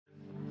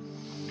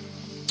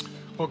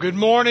Well, good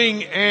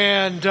morning,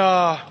 and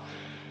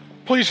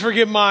please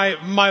forgive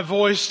my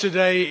voice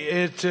today.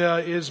 It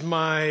is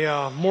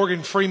my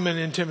Morgan Freeman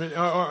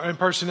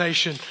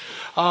impersonation.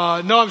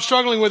 No, I'm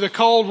struggling with a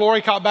cold.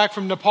 Lori got back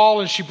from Nepal,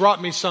 and she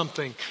brought me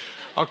something,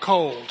 a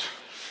cold.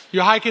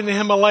 You hike in the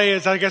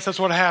Himalayas, I guess that's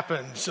what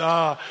happens.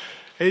 No,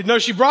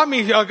 she brought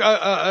me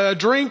a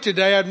drink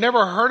today. I've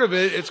never heard of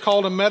it. It's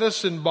called a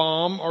medicine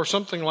balm or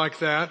something like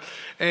that.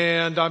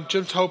 And I'm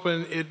just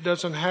hoping it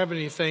doesn't have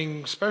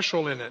anything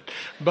special in it.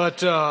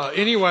 But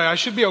anyway, I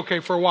should be okay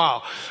for a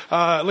while,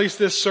 at least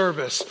this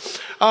service.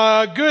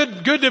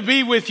 Good to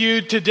be with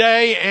you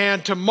today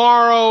and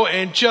tomorrow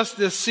and just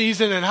this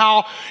season, and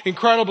how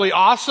incredibly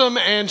awesome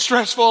and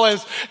stressful,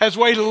 as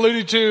Wade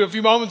alluded to a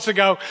few moments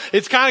ago.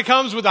 It kind of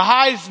comes with the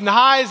highs and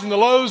the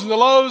lows and the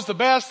lows, the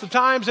best of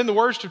times and the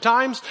worst of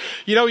times.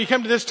 You know, you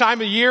come to this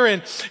time of year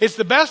and it's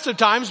the best of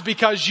times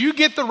because you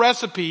get the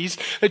recipes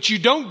that you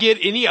don't get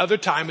any other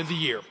time of the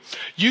year.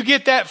 You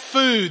get that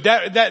food,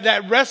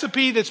 that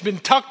recipe that's been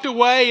tucked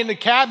away in the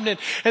cabinet,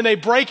 and they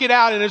break it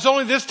out, and it's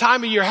only this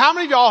time of year. How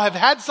many of y'all have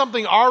had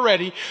something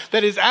already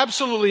that is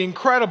absolutely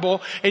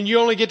incredible and you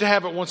only get to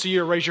have it once a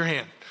year? Raise your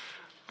hand.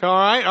 All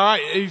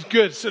right,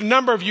 good. So a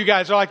number of you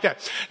guys are like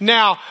that.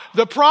 Now,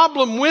 the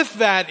problem with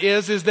that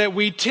is that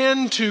we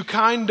tend to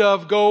kind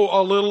of go a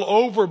little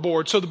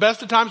overboard. So the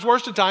best of times,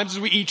 worst of times is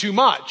we eat too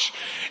much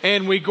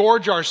and we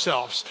gorge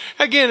ourselves.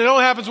 Again, it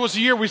only happens once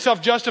a year. We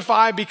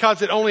self-justify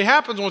because it only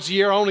happens once a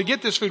year. I only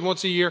get this food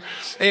once a year,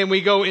 and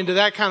we go into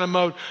that kind of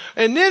mode.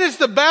 And then it's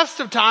the best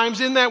of times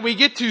in that we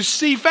get to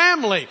see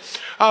family.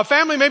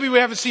 Family maybe we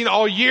haven't seen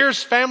all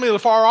years, family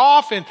far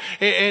off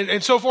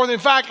and so forth. In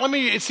fact, let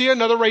me see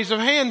another raise of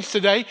hands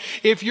today.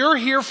 If you're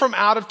here from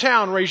out of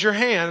town, raise your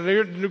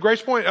hand.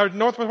 Grace Point, or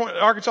North Point,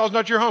 Arkansas is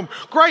not your home.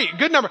 Great,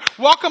 good number.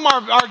 Welcome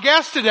our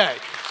guest today.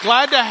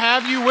 Glad to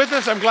have you with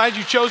us. I'm glad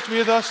you chose to be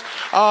with us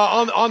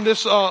on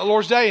this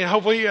Lord's Day, and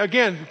hopefully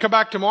again come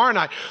back tomorrow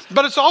night.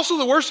 But it's also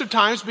the worst of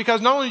times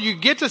because not only you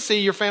get to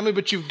see your family,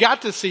 but you've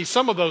got to see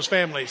some of those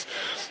families.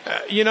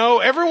 You know,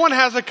 everyone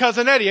has a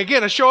cousin Eddie.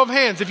 Again, a show of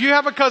hands. If you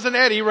have a cousin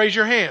Eddie, raise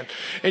your hand,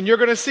 and you're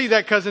going to see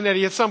that cousin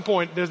Eddie at some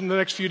point in the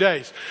next few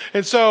days.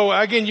 And so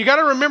again, you got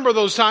to remember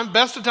those times.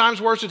 Best of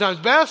times, worst of times.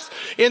 Best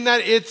in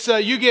that it's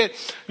you get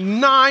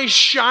nice,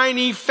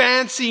 shiny,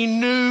 fancy,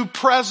 new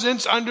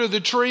presents under the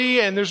tree,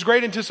 and there's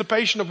great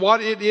anticipation of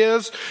what it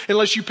is,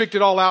 unless you picked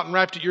it all out and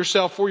wrapped it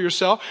yourself for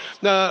yourself.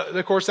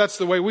 Of course, that's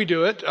the way we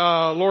do it,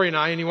 Lori and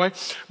I anyway.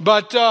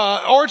 But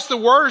or it's the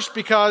worst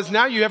because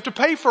now you have to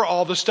pay for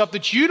all the stuff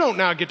that you don't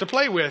now get to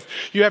play with.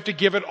 You have to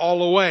give it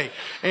all away.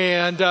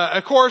 And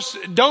of course,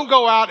 don't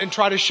go out and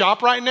try to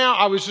shop right now.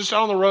 I was just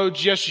on the road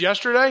just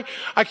yesterday.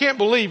 I can't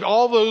believe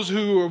all those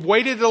who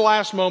waited to the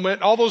last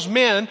moment, all those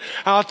men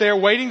out there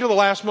waiting to the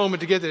last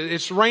moment to get it.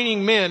 It's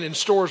raining men in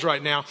stores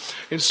right now.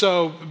 And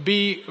so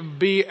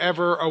be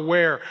ever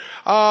aware.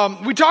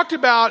 We talked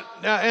about,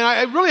 and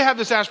I really have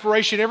this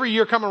aspiration every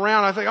year come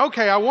around. I think,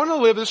 okay, I want to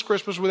live this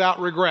Christmas without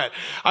regret.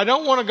 I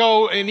don't want to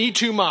go and eat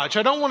too much.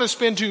 I don't want to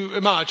spend too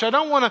much. I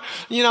don't want to,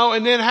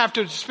 and then have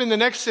to spend the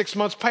next 6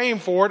 months paying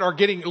for it or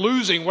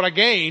losing what I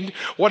gained,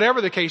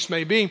 whatever the case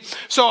may be.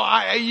 So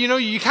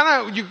you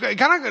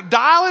kind of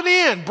dial it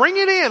in, bring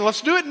it in.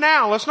 Let's do it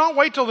now. Let's not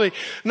wait till the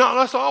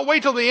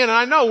end. And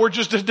I know we're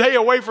just a day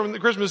away from the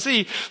Christmas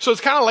Eve, so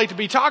it's kind of late to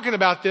be talking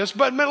about this,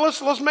 but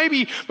let's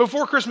maybe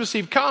before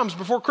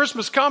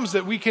Christmas comes,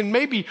 that we can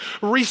maybe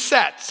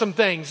reset some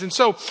things. And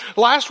so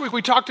last week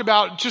we talked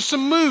about just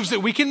some moves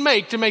that we can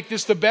make to make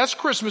this the best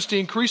Christmas, to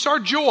increase our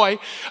joy,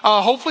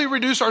 hopefully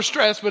reduce our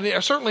stress, but I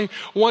certainly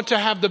want to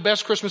have the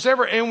best Christmas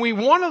ever. And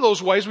one of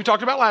those ways we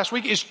talked about last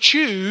week is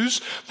choose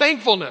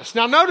thankfulness.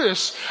 Now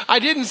notice, I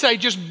didn't say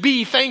just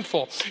be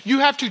thankful. You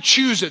have to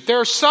choose it. There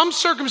are some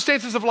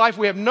circumstances of life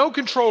we have no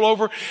control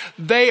over.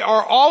 They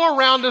are all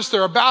around us,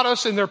 they're about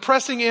us, and they're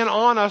pressing in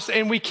on us,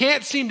 and we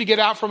can't seem to get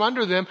out from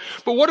under them.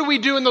 But what do we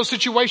do in those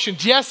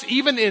situations? Yes,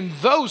 even in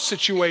those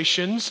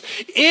situations,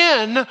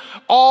 in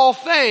all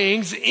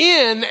things,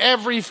 in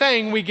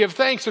everything, we give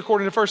thanks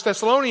according to 1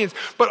 Thessalonians.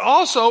 But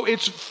also,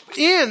 it's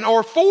in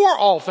or for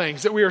all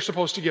things that we are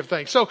supposed to give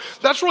thanks. So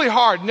that's really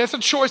hard, and that's a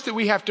choice that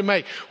we have to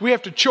make. We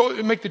have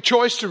to make the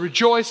choice to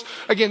rejoice.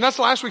 Again, that's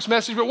last week's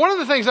message. But one of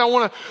the things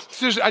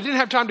I didn't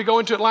have time to go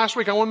into it last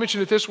week. I want to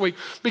mention it this week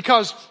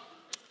because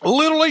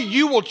literally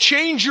you will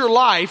change your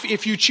life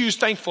if you choose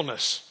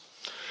thankfulness.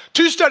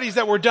 Two studies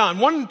that were done,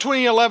 one in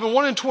 2011,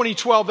 one in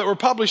 2012, that were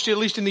published at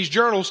least in these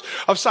journals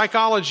of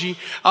psychology,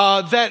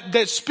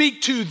 that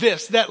speak to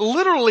this, that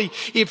literally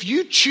if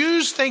you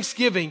choose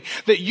Thanksgiving,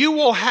 that you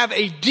will have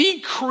a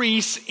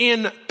decrease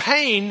in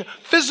pain,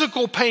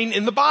 physical pain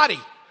in the body.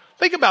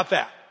 Think about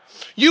that.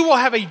 You will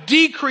have a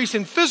decrease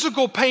in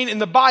physical pain in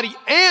the body.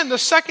 And the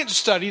second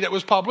study that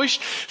was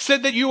published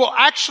said that you will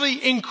actually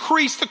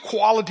increase the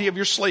quality of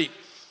your sleep.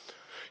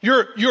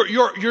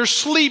 Your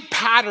sleep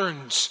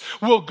patterns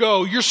will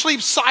go. Your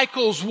sleep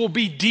cycles will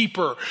be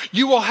deeper.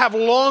 You will have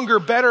longer,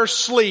 better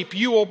sleep.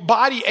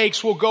 Body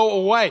aches will go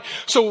away.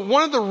 So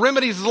one of the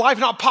remedies of life,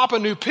 not pop a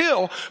new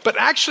pill, but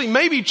actually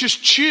maybe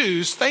just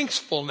choose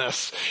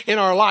thankfulness in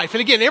our life.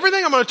 And again,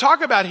 everything I'm going to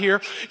talk about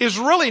here is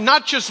really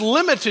not just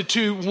limited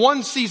to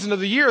one season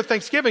of the year,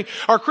 Thanksgiving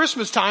or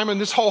Christmas time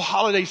and this whole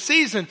holiday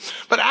season,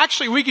 but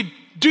actually we could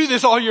do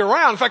this all year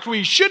round. In fact,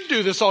 we should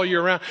do this all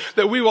year round,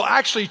 that we will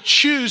actually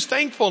choose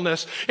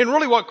thankfulness. And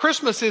really what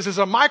Christmas is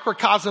a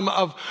microcosm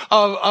of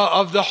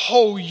the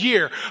whole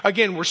year.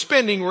 Again, we're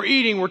spending, we're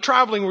eating, we're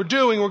traveling, we're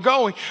doing, we're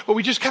going, but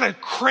we just kind of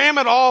cram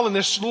it all in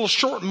this little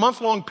short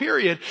month-long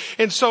period.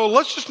 And so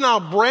let's just now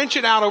branch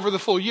it out over the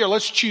full year.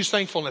 Let's choose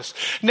thankfulness.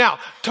 Now,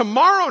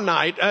 tomorrow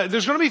night,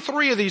 there's going to be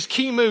 3 of these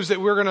key moves that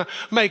we're going to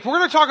make. We're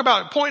going to talk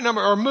about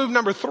move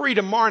number 3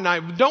 tomorrow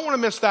night. We don't want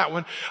to miss that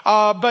one.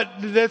 But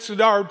that's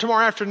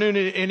tomorrow afternoon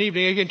and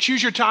evening. Again,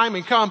 choose your time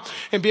and come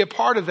and be a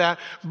part of that.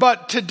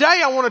 But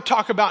today I want to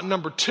talk about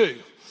number 2,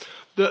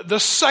 the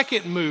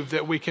second move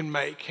that we can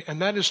make,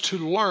 and that is to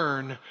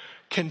learn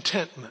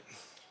contentment.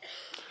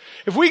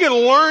 If we can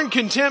learn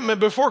contentment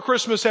before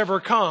Christmas ever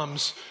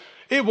comes,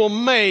 it will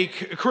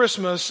make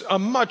Christmas a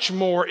much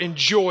more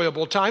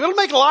enjoyable time. It'll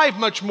make life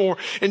much more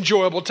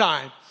enjoyable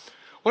time.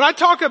 When I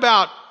talk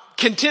about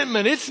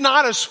contentment, it's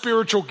not a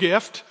spiritual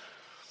gift.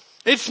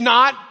 It's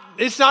not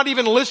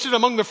even listed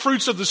among the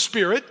fruits of the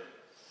Spirit.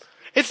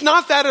 It's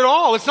not that at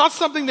all. It's not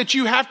something that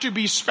you have to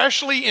be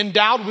specially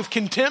endowed with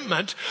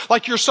contentment,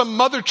 like you're some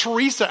Mother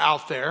Teresa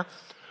out there.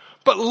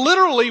 But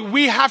literally,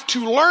 we have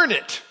to learn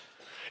it.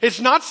 It's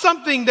not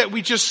something that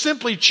we just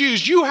simply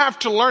choose. You have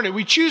to learn it.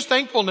 We choose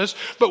thankfulness,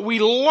 but we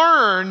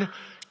learn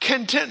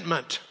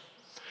contentment.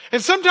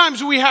 And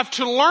sometimes we have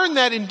to learn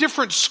that in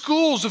different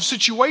schools of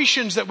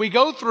situations that we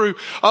go through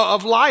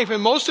of life,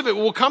 and most of it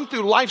will come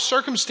through life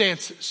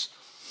circumstances.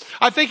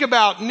 I think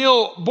about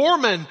Neil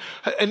Boorman,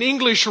 an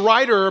English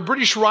writer, a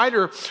British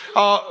writer,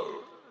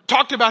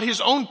 talked about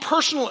his own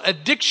personal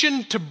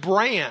addiction to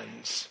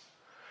brands.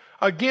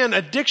 Again,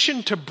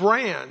 addiction to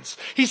brands.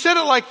 He said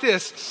it like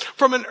this: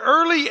 from an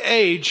early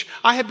age,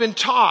 I have been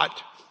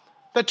taught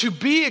that to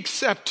be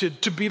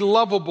accepted, to be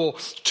lovable,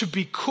 to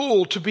be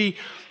cool,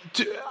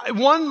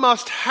 one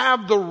must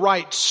have the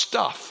right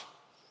stuff.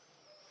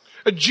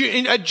 At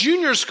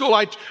junior school,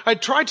 I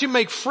tried to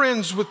make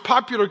friends with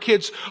popular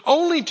kids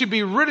only to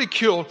be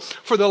ridiculed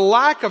for the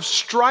lack of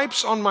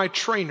stripes on my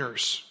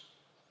trainers.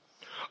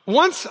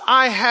 Once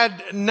I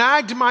had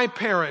nagged my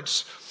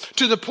parents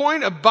to the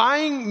point of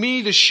buying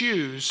me the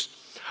shoes,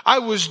 I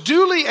was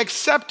duly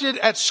accepted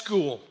at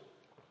school.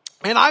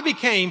 And I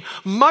became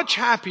much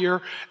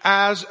happier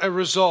as a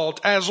result,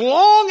 as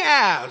long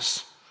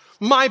as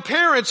my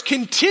parents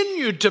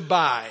continued to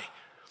buy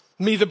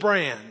me the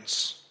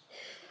brands.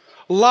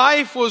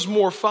 Life was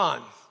more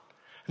fun.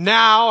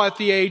 Now, at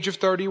the age of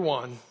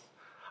 31,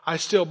 I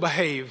still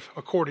behave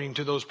according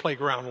to those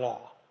playground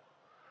laws.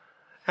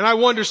 And I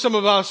wonder, some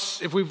of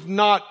us, if we've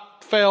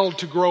not failed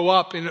to grow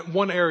up in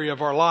one area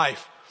of our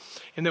life,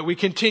 and that we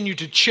continue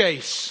to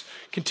chase,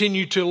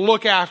 continue to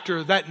look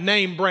after that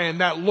name brand,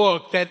 that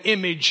look, that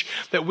image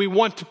that we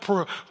want to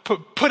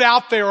put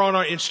out there on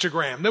our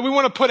Instagram, that we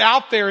want to put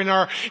out there in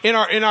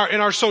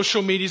our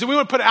social medias, that we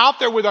want to put out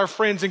there with our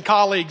friends and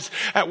colleagues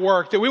at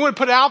work, that we want to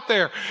put out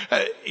there.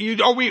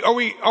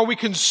 Are we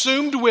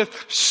consumed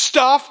with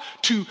stuff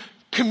to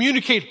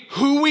communicate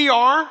who we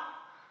are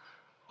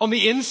on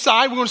the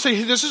inside? We want to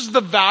say, this is the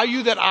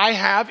value that I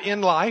have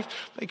in life.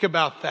 Think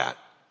about that.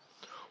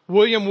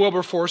 William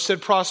Wilberforce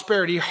said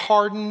prosperity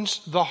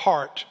hardens the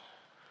heart.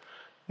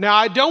 Now,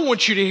 I don't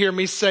want you to hear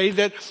me say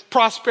that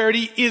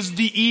prosperity is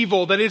the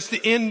evil, that it's the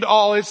end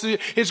all,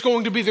 it's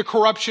going to be the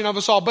corruption of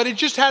us all. But it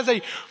just has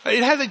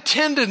a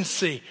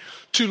tendency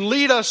to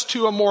lead us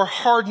to a more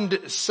hardened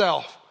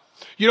self.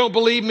 You don't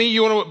believe me?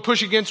 You want to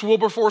push against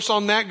Wilberforce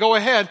on that? Go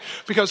ahead,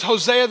 because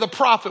Hosea the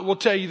prophet will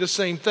tell you the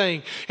same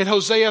thing. In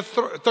Hosea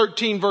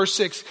 13 verse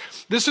 6,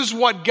 this is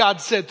what God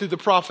said through the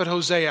prophet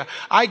Hosea.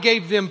 I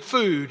gave them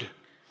food.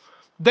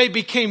 They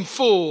became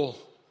full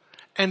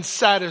and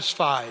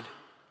satisfied,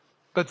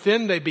 but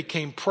then they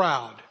became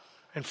proud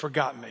and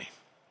forgot me.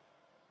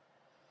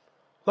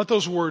 Let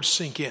those words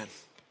sink in.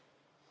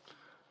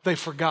 They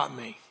forgot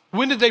me.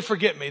 When did they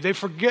forget me? They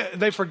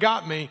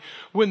forgot me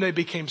when they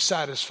became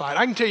satisfied.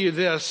 I can tell you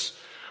this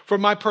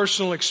from my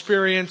personal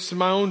experience and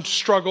my own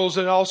struggles,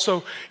 and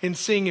also in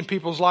seeing in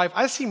people's life.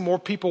 I see more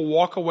people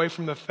walk away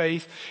from the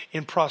faith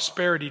in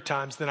prosperity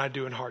times than I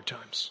do in hard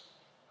times.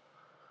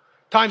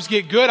 Times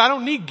get good. I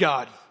don't need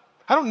God.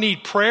 I don't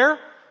need prayer.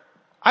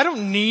 I'm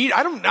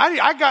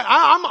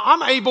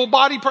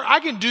able-bodied. I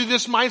can do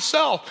this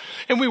myself.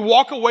 And we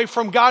walk away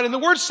from God. And the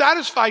word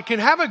satisfied can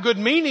have a good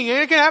meaning and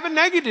it can have a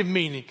negative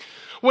meaning.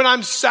 When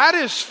I'm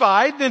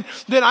satisfied,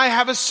 then I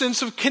have a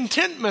sense of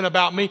contentment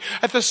about me.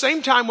 At the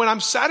same time, when I'm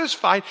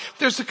satisfied,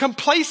 there's a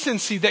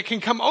complacency that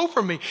can come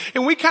over me.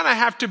 And we kind of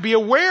have to be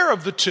aware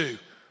of the two.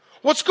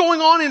 What's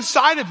going on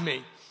inside of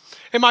me?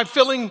 Am I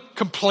feeling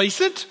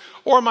complacent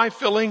or am I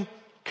feeling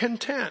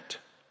content?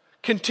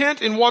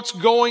 Content in what's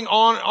going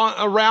on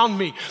around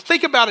me.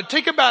 Think about it.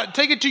 Take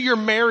it to your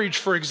marriage,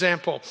 for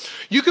example.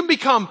 You can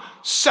become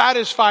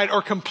satisfied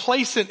or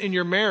complacent in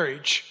your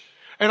marriage,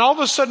 and all of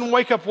a sudden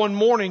wake up one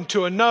morning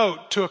to a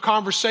note, to a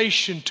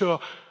conversation, to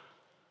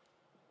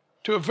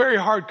a very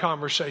hard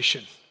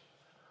conversation.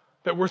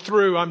 That we're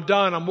through, I'm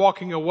done, I'm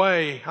walking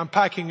away, I'm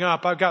packing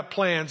up, I've got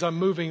plans, I'm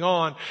moving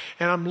on,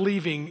 and I'm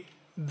leaving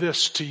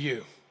this to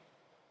you.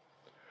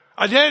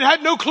 I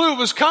had no clue it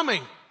was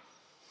coming.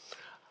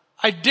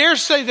 I dare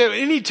say that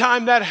any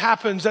time that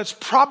happens, that's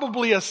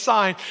probably a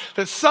sign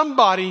that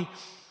somebody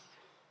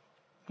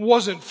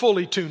wasn't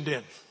fully tuned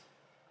in.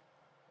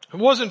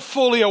 Wasn't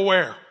fully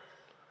aware.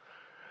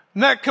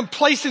 And that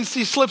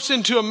complacency slips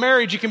into a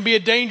marriage. It can be a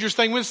dangerous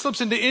thing. When it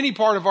slips into any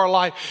part of our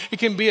life, it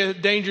can be a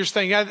dangerous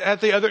thing. At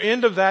the other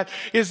end of that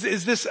is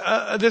this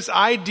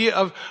idea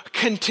of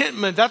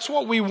contentment. That's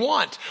what we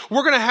want.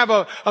 We're going to have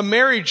a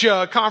marriage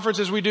conference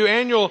as we do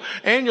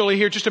annually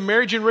here, just a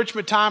marriage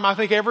enrichment time. I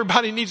think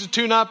everybody needs to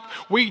tune up.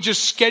 We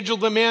just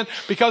scheduled them in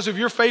because of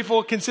your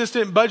faithful,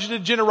 consistent,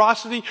 budgeted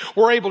generosity.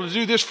 We're able to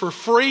do this for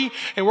free,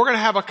 and we're going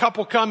to have a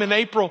couple come in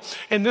April.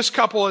 And this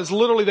couple is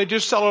literally, they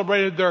just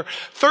celebrated their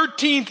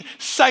 13th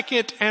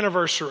second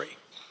anniversary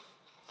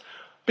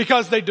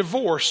because they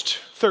divorced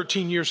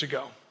 13 years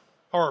ago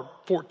or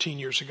 14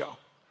 years ago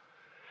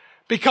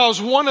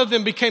because one of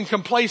them became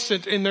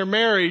complacent in their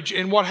marriage,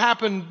 and what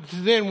happened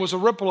then was a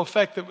ripple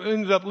effect that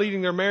ended up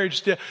leading their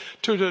marriage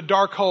to the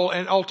dark hole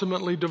and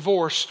ultimately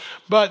divorce.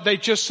 But they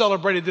just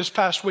celebrated this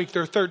past week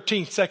their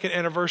 13th second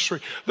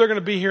anniversary. They're going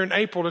to be here in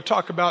April to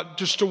talk about,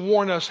 just to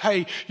warn us,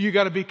 hey, you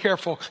got to be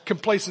careful.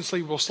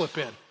 Complacency will slip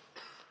in.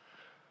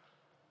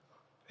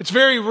 It's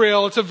very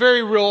real. It's a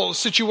very real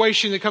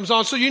situation that comes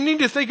on. So you need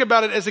to think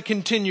about it as a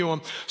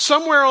continuum.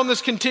 Somewhere on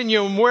this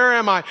continuum, where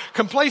am I?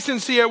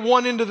 Complacency at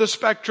one end of the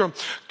spectrum,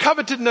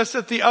 covetousness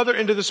at the other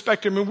end of the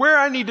spectrum. And where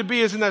I need to be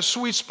is in that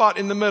sweet spot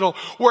in the middle,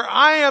 where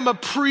I am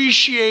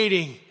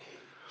appreciating,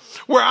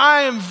 where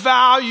I am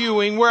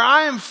valuing, where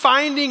I am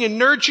finding and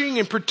nurturing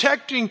and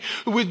protecting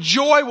with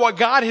joy what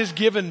God has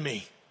given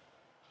me.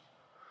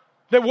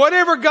 That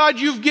whatever God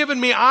you've given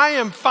me, I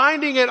am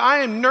finding it,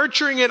 I am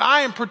nurturing it,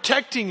 I am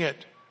protecting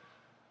it.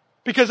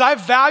 Because I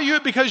value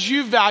it, because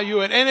you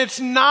value it. And it's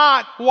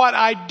not what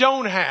I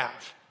don't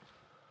have.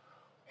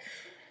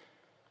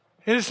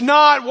 And it's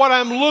not what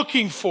I'm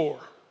looking for.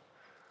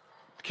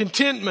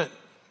 Contentment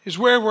is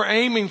where we're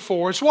aiming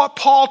for. It's what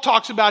Paul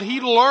talks about.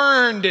 He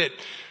learned it.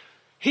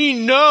 He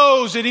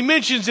knows it. He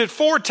mentions it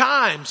 4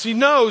 times. He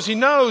knows, he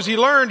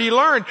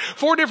learned.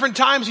 4 different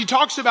times he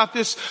talks about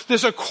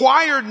this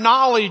acquired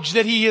knowledge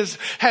that he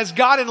has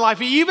got in life.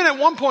 He even at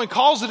one point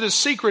calls it a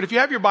secret. If you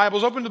have your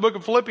Bibles, open to the book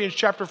of Philippians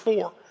chapter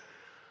 4.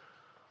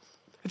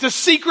 It's a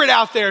secret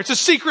out there. It's a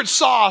secret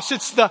sauce.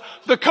 It's the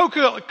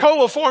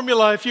Coca-Cola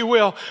formula, if you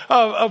will,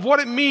 of what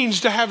it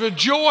means to have a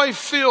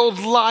joy-filled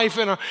life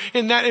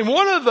in that. And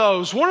one of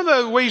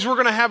the ways we're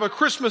going to have a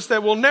Christmas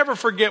that we'll never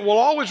forget, we'll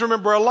always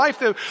remember, a life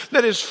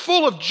that is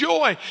full of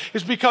joy,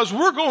 is because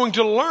we're going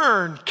to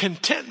learn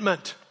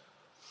contentment.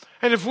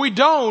 And if we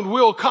don't,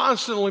 we'll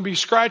constantly be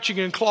scratching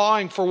and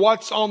clawing for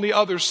what's on the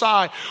other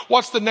side.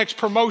 What's the next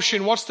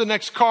promotion? What's the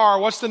next car?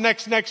 What's the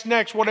next,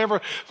 whatever,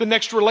 the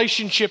next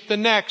relationship,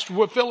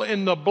 we'll fill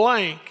in the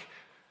blank.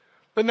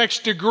 The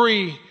next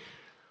degree,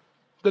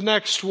 the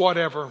next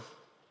whatever,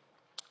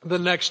 the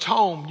next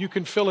home. You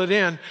can fill it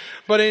in.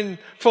 But in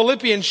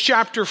Philippians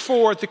chapter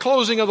 4, at the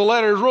closing of the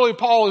letter, really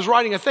Paul is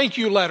writing a thank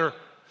you letter.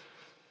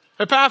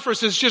 Epaphras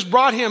has just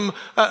brought him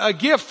a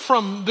gift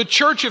from the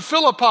church at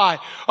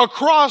Philippi,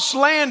 across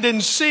land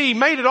and sea,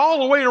 made it all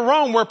the way to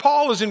Rome where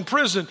Paul is in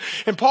prison.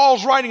 And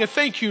Paul's writing a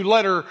thank you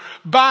letter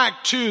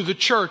back to the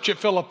church at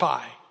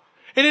Philippi.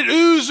 And it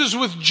oozes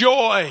with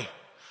joy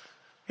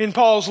in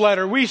Paul's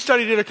letter. We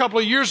studied it a couple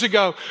of years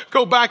ago.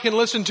 Go back and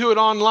listen to it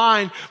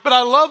online. But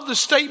I love the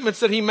statements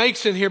that he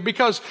makes in here,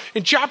 because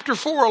in chapter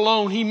 4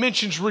 alone, he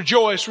mentions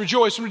rejoice in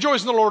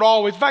the Lord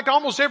always. In fact,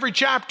 almost every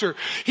chapter,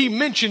 he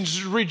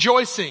mentions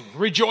rejoicing.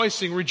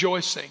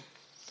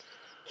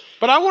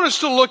 But I want us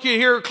to look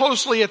here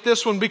closely at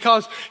this one,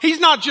 because he's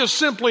not just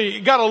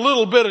simply got a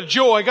little bit of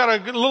joy, got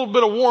a little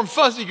bit of warm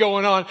fuzzy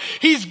going on.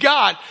 He's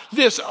got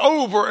this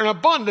over an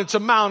abundance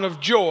amount of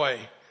joy.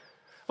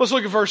 Let's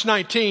look at verse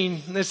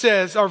 19. It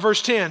says, or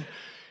verse 10.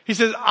 He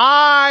says,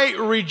 I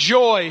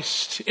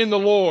rejoiced in the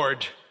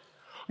Lord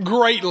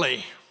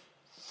greatly.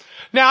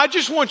 Now, I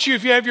just want you,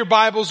 if you have your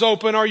Bibles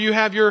open or you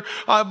have your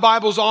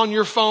Bibles on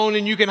your phone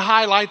and you can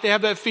highlight, they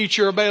have that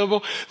feature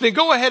available, then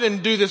go ahead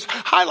and do this.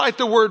 Highlight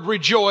the word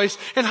rejoice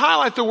and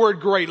highlight the word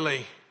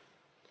greatly.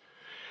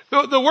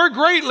 The word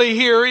greatly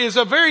here is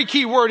a very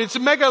key word. It's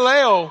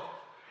megaleo.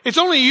 It's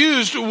only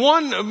used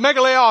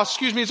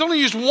it's only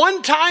used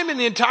one time in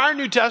the entire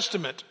New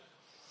Testament.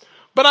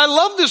 But I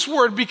love this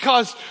word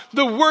because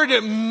the word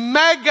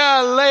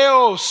megaleos,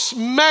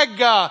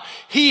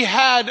 he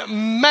had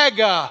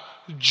mega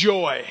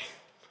joy.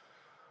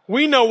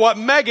 We know what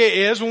mega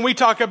is when we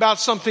talk about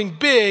something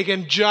big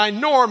and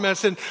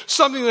ginormous and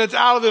something that's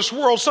out of this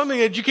world, something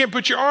that you can't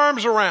put your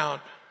arms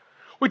around.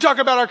 We talk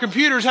about our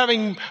computers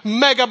having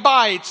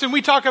megabytes, and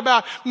we talk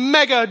about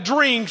mega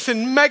drinks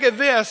and mega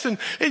this. And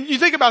you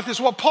think about this.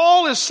 What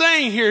Paul is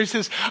saying here, he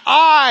says,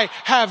 I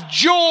have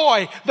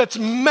joy that's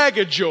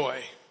mega joy.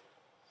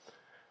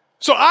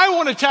 So I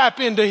want to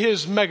tap into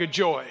his mega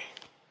joy,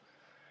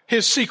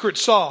 his secret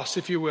sauce,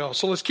 if you will.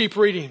 So let's keep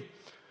reading.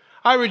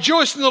 I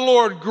rejoice in the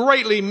Lord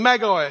greatly,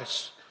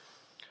 megois,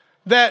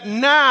 that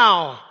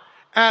now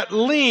at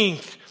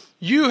length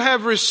you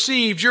have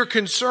received your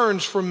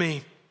concerns for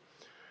me.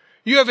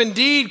 You have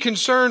indeed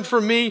concerned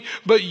for me,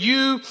 but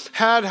you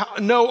had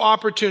no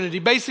opportunity.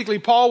 Basically,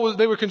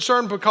 they were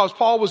concerned because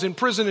Paul was in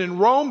prison in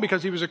Rome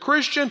because he was a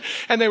Christian,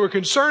 and they were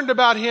concerned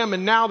about him,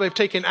 and now they've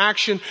taken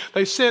action.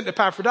 They sent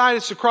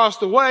Epaphroditus across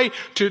the way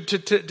to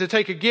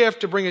take a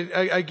gift, to bring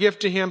a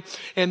gift to him.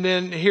 And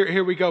then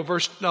here we go,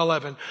 verse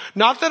 11.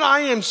 Not that I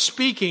am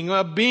speaking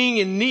of being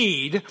in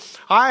need,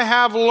 I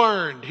have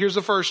learned, here's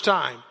the first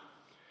time,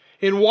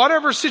 in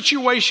whatever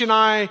situation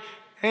I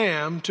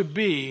am, to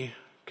be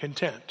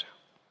content.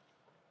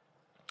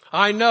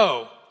 I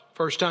know,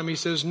 first time he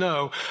says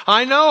no,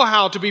 I know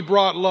how to be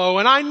brought low,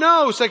 and I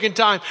know, second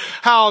time,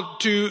 how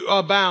to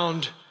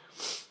abound.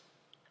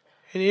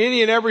 In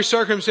any and every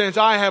circumstance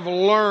I have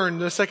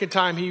learned, the second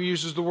time he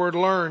uses the word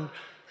learn,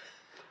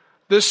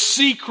 the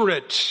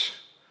secret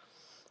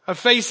of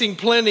facing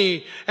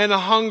plenty and a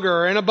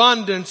hunger and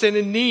abundance and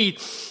in need.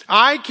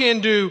 I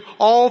can do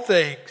all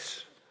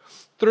things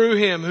through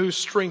him who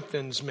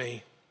strengthens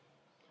me.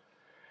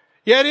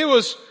 Yet it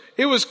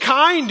was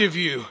kind of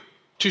you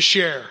to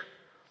share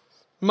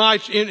my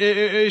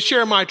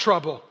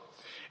trouble.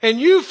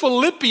 And you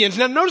Philippians,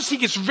 now notice he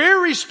gets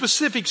very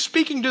specific,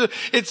 speaking to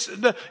it's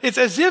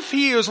as if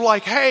he is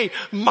like, hey,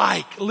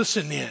 Mike,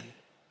 listen in.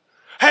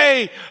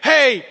 Hey,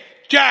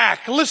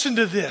 Jack, listen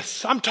to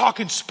this. I'm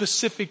talking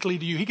specifically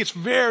to you. He gets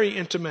very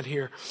intimate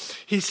here.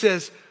 He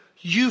says,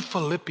 you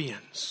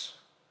Philippians,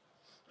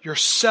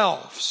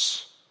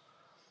 yourselves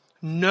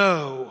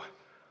know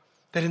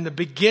that in the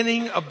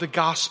beginning of the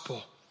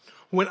gospel,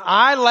 when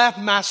I left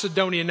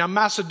Macedonia, now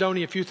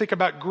Macedonia, if you think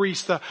about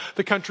Greece,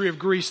 the country of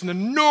Greece, and the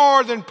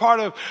northern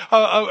part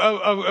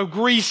of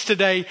Greece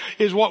today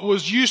is what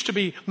was used to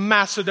be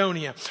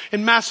Macedonia.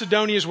 And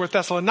Macedonia is where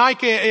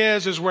Thessalonica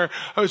is where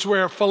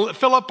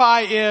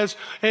Philippi is.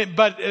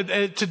 But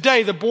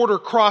today the border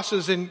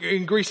crosses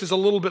in Greece is a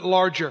little bit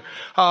larger.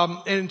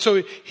 And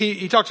so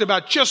he talks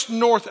about just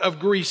north of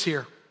Greece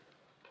here.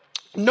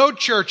 No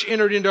church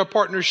entered into a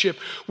partnership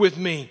with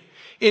me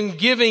in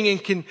giving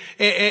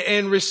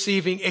and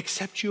receiving,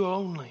 except you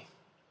only.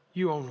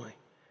 You only.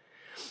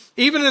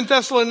 Even in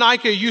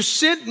Thessalonica, you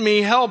sent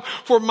me help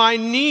for my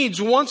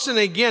needs once and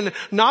again.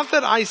 Not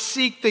that I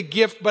seek the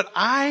gift, but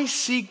I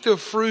seek the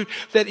fruit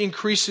that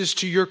increases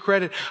to your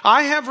credit.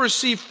 I have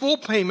received full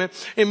payment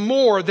and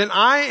more than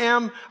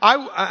I'm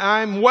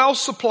well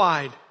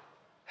supplied,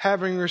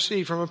 having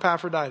received from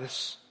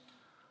Epaphroditus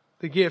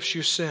the gifts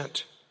you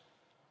sent.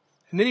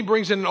 And then he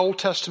brings in an Old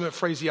Testament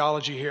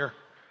phraseology here.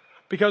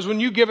 Because when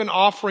you give an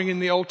offering in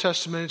the Old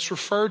Testament, it's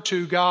referred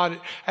to God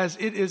as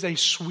it is a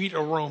sweet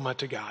aroma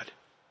to God.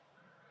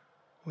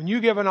 When you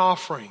give an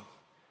offering,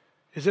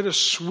 is it a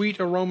sweet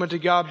aroma to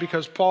God?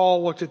 Because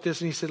Paul looked at this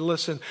and he said,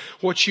 listen,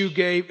 what you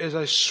gave is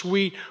a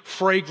sweet,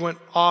 fragrant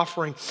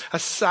offering, a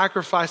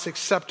sacrifice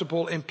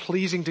acceptable and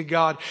pleasing to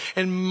God.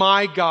 And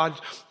my God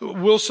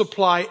will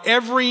supply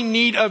every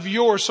need of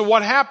yours. So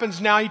what happens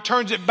now, he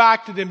turns it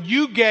back to them.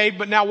 You gave,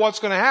 but now what's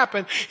going to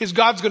happen is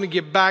God's going to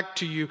give back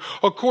to you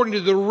according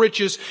to the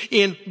riches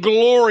in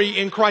glory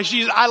in Christ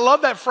Jesus. I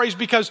love that phrase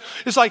because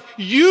it's like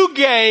you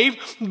gave,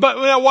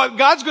 but what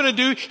God's going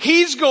to do,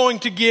 he's going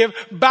to give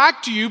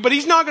back to you, but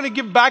he's not going to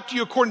give back to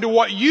you according to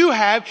what you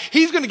have.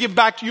 He's going to give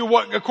back to you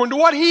according to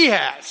what he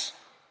has.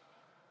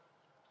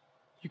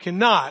 You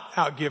cannot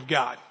outgive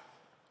God.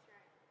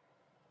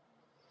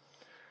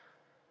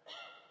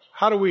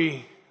 How do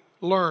we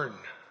learn?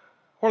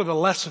 What are the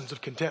lessons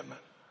of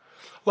contentment?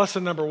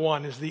 Lesson number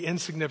one is the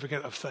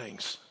insignificant of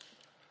things.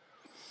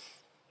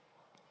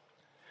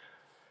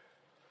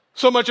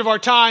 So much of our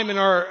time in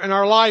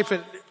our life,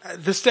 at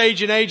the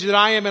stage and age that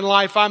I am in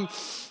life,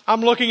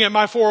 I'm looking at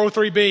my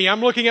 403B.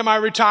 I'm looking at my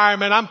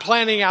retirement. I'm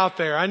planning out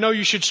there. I know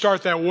you should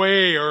start that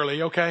way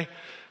early, okay?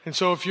 And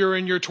so if you're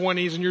in your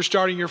 20s and you're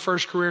starting your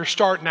first career,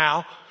 start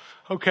now.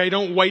 Okay,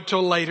 don't wait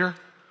till later.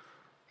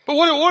 But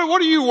what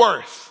are you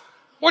worth?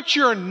 What's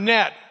your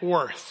net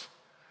worth?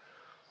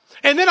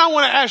 And then I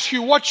want to ask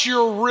you, what's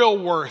your real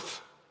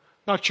worth?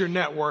 Not your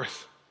net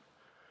worth.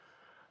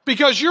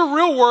 Because your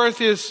real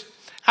worth is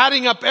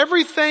adding up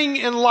everything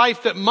in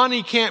life that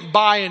money can't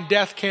buy and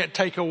death can't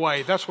take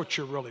away. That's what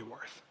you're really worth.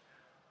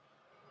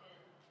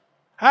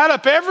 Add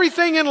up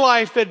everything in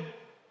life that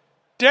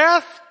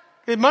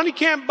money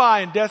can't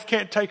buy and death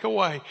can't take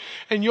away.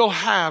 And you'll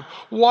have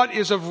what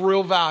is of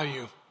real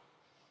value.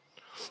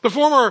 The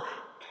former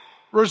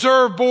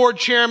Reserve Board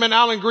Chairman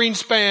Alan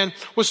Greenspan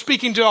was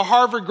speaking to a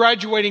Harvard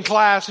graduating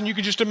class, and you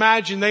can just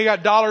imagine they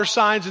got dollar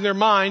signs in their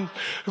mind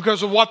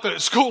because of what the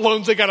school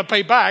loans they got to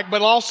pay back,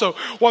 but also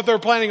what they're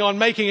planning on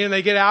making when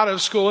they get out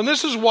of school. And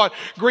this is what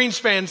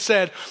Greenspan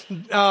said.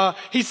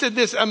 He said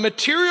this: a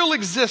material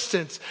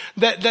existence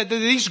that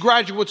these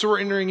graduates were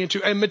entering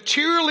into, a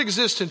material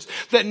existence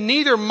that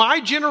neither my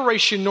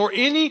generation nor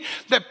any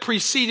that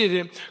preceded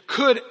it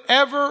could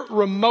ever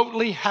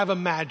remotely have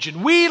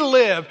imagined. We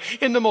live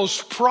in the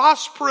most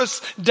prosperous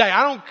day.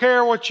 I don't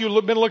care what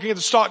you've been looking at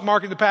the stock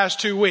market the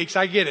past 2 weeks.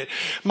 I get it.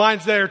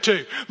 Mine's there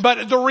too.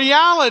 But the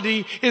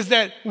reality is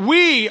that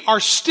we are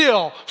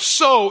still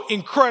so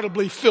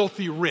incredibly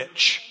filthy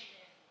rich.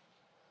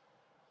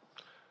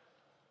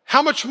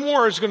 How much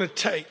more is it going to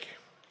take?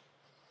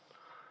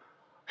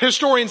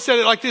 Historians said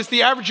it like this: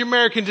 the average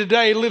American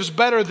today lives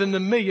better than the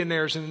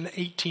millionaires in the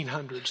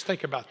 1800s.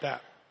 Think about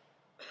that.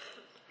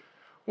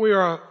 We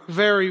are a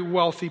very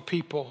wealthy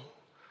people.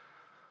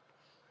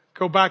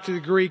 Go back to the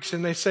Greeks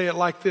and they say it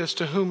like this: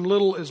 to whom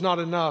little is not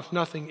enough,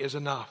 nothing is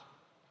enough.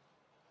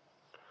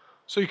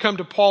 So you come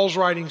to Paul's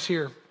writings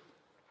here,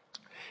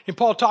 and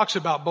Paul talks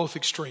about both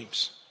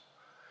extremes.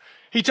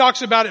 He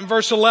talks about it in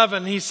verse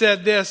 11. He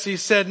said this, he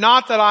said,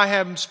 not that I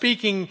am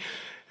speaking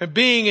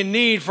being in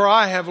need, for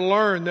I have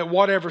learned that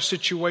whatever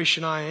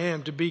situation I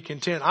am, to be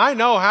content. I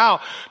know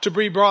how to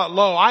be brought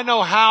low. I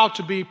know how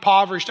to be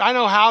impoverished. I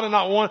know how to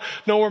not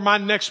know where my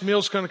next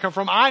meal's going to come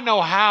from. I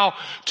know how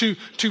to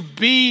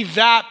be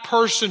that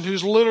person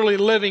who's literally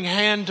living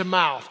hand to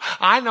mouth.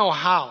 I know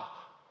how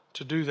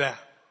to do that.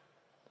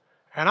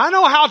 And I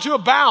know how to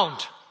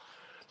abound.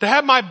 To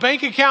have my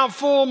bank account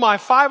full, my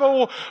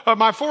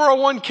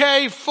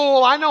 401k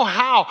full. I know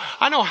how.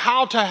 I know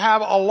how to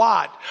have a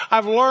lot.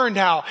 I've learned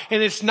how.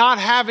 And it's not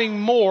having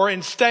more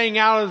and staying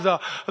out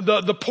of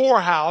the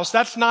poorhouse.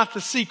 That's not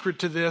the secret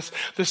to this.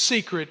 The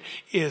secret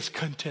is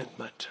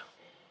contentment.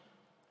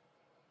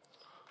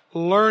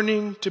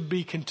 Learning to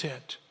be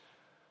content.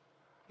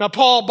 Now,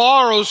 Paul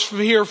borrows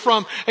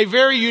from a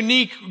very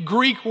unique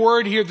Greek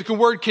word here, the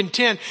word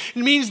content.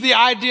 It means the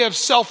idea of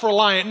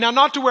self-reliant. Now,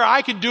 not to where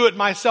I could do it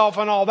myself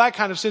and all that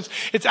kind of sense.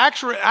 It's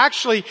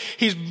actually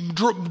he's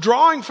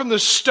drawing from the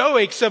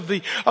Stoics of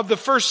the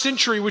first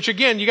century, which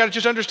again, you got to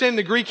just understand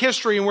the Greek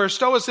history and where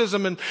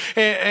Stoicism and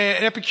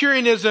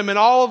Epicureanism and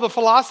all of the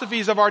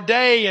philosophies of our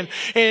day, and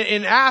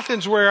in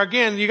Athens, where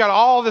again, you got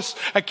all this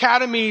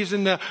academies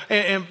and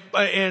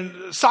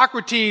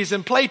Socrates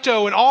and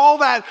Plato and all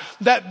that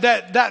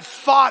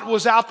thought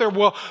was out there.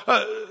 Well,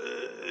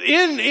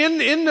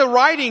 in the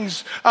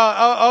writings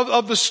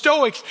of the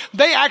Stoics,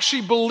 they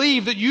actually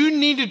believed that you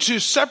needed to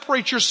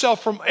separate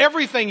yourself from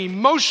everything,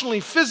 emotionally,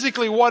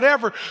 physically,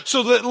 whatever,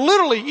 so that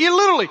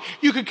literally,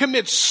 you could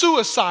commit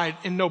suicide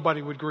and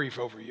nobody would grieve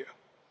over you.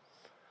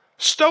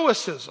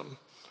 Stoicism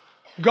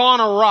gone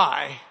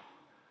awry.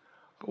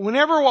 But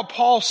whenever what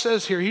Paul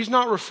says here, he's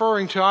not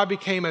referring to I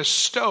became a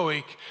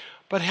Stoic,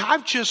 but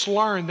I've just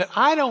learned that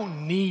I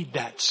don't need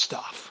that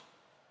stuff.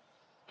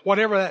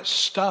 Whatever that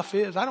stuff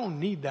is, I don't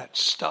need that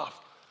stuff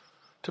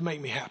to make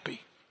me happy.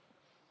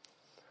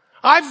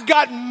 I've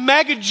got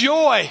mega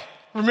joy,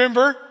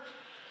 remember?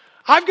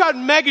 I've got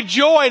mega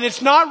joy, and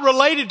it's not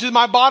related to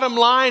my bottom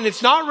line.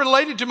 It's not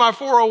related to my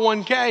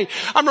 401k.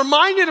 I'm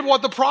reminded of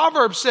what the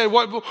Proverbs said,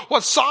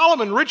 what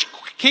Solomon, rich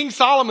King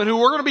Solomon, who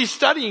we're going to be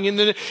studying in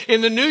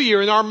the new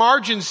year in our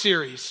margin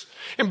series.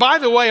 And by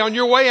the way, on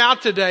your way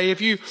out today,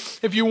 if you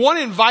want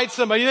to invite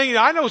somebody,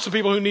 I know some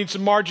people who need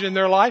some margin in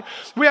their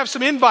life. We have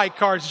some invite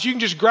cards that you can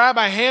just grab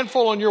a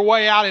handful on your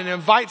way out and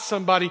invite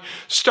somebody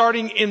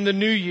starting in the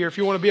new year if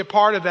you want to be a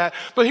part of that.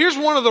 But here's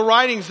one of the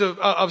writings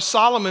of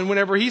Solomon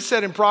whenever he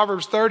said in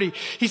Proverbs 30,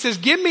 he says,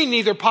 give me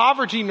neither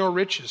poverty nor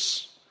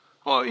riches.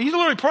 Oh, he's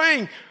literally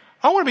praying,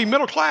 I want to be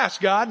middle class,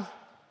 God.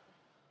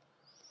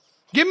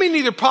 Give me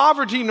neither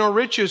poverty nor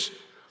riches,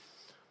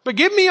 but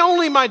give me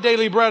only my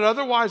daily bread.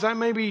 Otherwise, I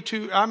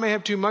may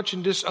have too much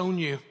and disown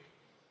you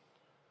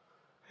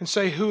and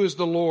say, who is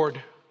the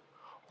Lord?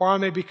 Or I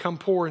may become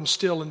poor and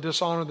still and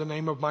dishonor the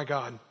name of my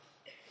God.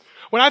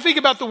 When I think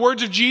about the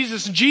words of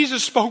Jesus,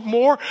 Jesus spoke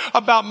more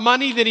about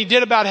money than he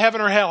did about heaven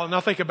or hell. And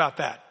now think about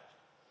that.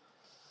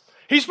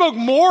 He spoke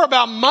more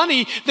about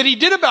money than he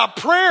did about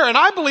prayer. And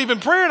I believe in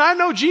prayer, and I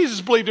know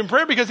Jesus believed in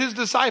prayer because his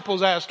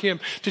disciples asked him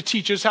to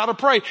teach us how to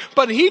pray.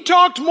 But he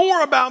talked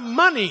more about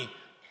money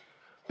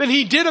than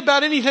he did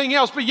about anything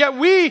else. But yet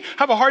we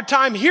have a hard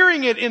time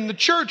hearing it in the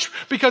church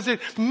because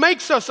it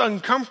makes us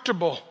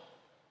uncomfortable.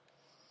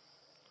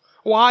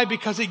 Why?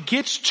 Because it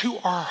gets to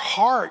our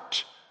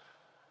heart.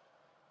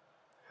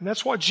 And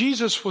that's what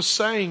Jesus was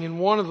saying in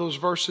one of those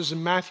verses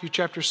in Matthew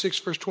chapter 6,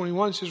 verse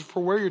 21. It says,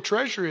 for where your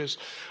treasure is,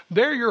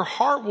 there your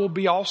heart will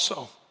be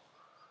also.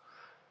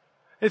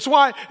 It's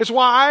why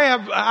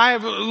I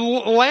have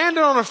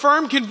landed on a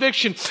firm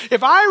conviction.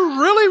 If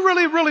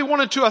I really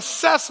wanted to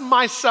assess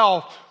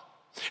myself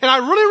And I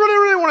really,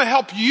 really, really want to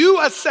help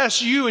you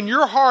assess you and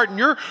your heart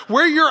and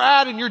where you're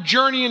at in your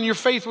journey and your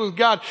faith with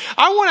God.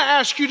 I want to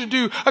ask you to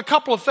do a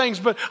couple of things,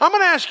 but I'm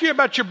going to ask you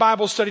about your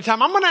Bible study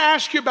time. I'm going to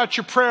ask you about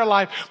your prayer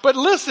life. But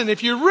listen,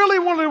 if you really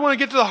want to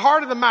get to the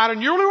heart of the matter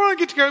and you really want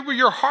to get to where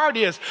your heart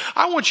is,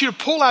 I want you to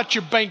pull out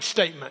your bank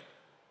statement.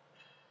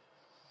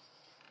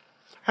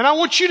 And I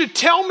want you to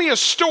tell me a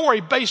story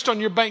based on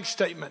your bank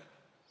statement.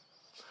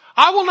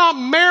 I will not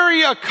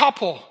marry a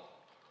couple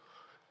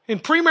in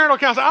premarital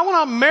counseling. I will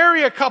not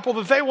marry a couple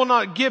that they will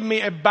not give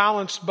me a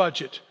balanced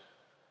budget.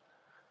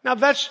 Now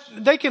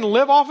they can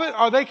live off it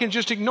or they can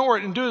just ignore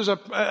it and do it as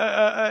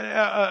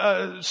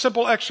a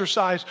simple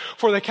exercise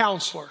for the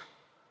counselor.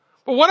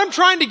 But what I'm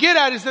trying to get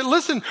at is that,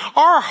 listen,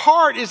 our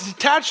heart is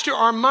attached to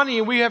our money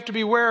and we have to be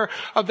aware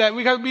of that.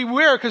 We have to be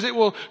aware because it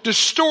will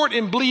distort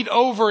and bleed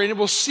over and it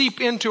will seep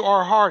into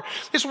our heart.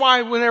 That's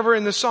why whenever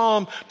in the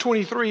Psalm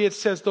 23 it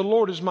says, the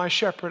Lord is my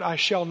shepherd, I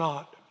shall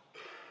not.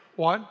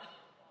 What?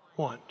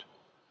 Want.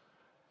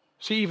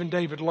 See, even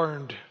David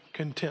learned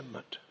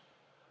contentment.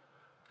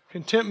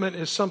 Contentment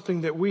is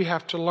something that we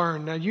have to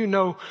learn. Now, you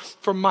know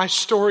from my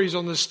stories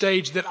on the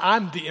stage that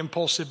I'm the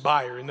impulsive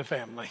buyer in the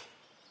family.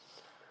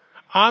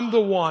 I'm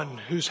the one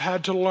who's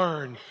had to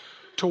learn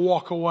to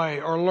walk away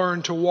or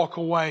learn to walk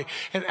away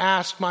and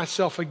ask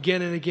myself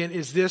again and again,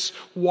 is this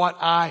what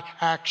I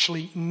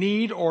actually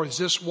need or is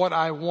this what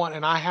I want?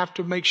 And I have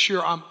to make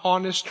sure I'm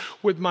honest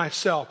with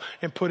myself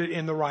and put it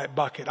in the right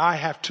bucket. I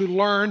have to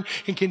learn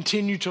and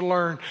continue to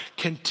learn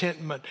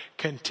contentment,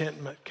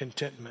 contentment,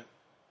 contentment.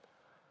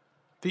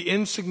 The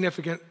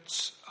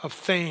insignificance of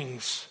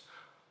things.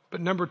 But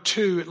number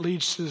two, it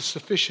leads to the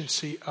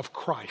sufficiency of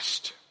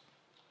Christ.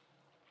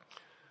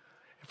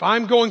 If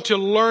I'm going to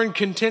learn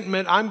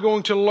contentment, I'm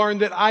going to learn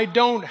that I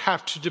don't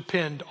have to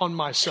depend on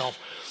myself.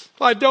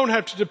 I don't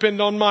have to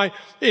depend on my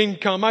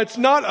income. It's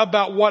not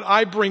about what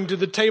I bring to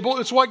the table.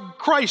 It's what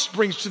Christ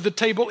brings to the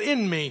table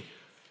in me.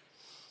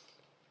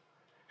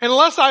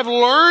 Unless I've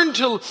learned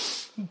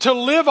to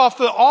live off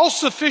the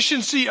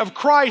all-sufficiency of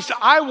Christ,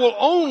 I will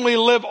only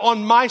live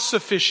on my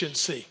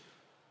sufficiency.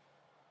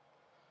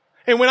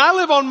 And when I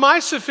live on my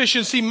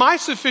sufficiency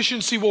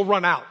will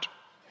run out.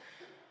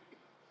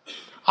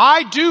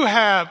 I do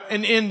have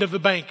an end of the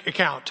bank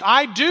account.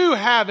 I do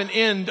have an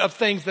end of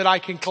things that I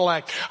can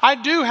collect. I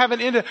do have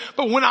an end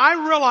but when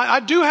I realize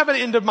I do have an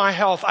end of my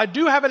health, I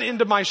do have an end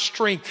of my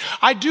strength,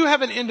 I do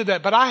have an end of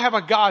that, but I have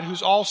a God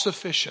who's all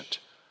sufficient.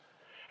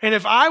 And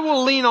if I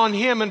will lean on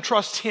Him and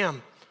trust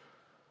Him,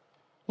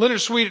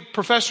 Leonard Sweet,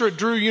 professor at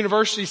Drew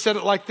University, said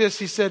it like this.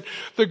 He said,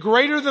 the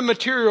greater the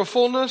material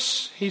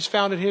fullness he's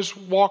found in his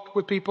walk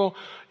with people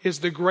is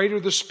the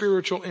greater the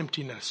spiritual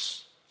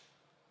emptiness.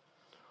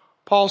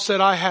 Paul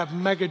said, I have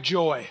mega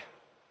joy,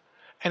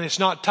 and it's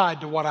not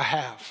tied to what I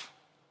have,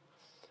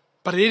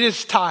 but it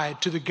is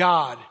tied to the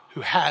God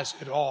who has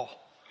it all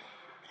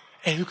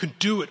and who can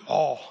do it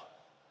all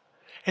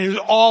and who's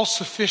all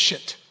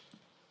sufficient.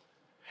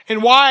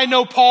 And why I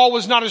know Paul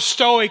was not a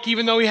stoic,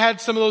 even though he had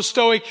some of those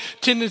stoic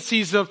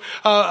tendencies of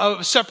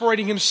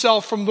separating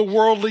himself from the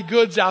worldly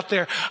goods out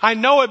there. I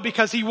know it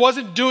because he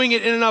wasn't doing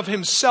it in and of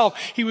himself.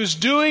 He was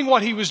doing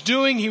what he was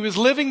doing. He was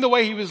living the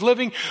way he was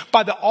living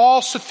by the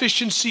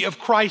all-sufficiency of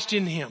Christ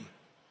in him.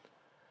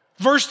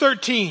 Verse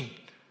 13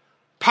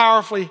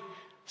 powerfully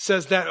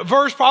says that. A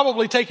verse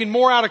probably taken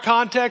more out of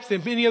context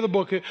than any other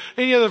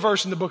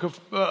verse in the book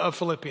of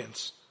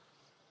Philippians.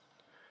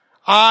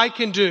 I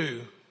can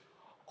do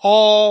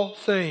all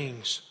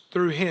things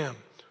through Him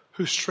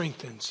who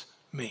strengthens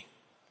me.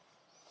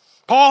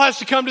 Paul has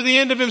to come to the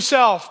end of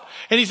himself.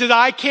 And he says,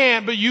 I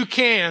can't, but you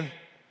can.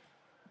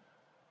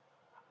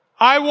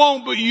 I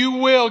won't, but you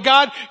will.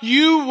 God,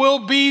 you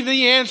will be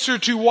the answer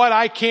to what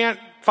I can't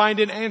find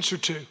an answer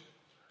to.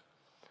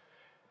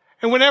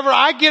 And whenever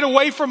I get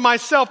away from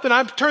myself, then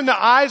I turn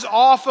the eyes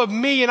off of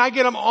me and I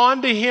get them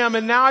onto Him.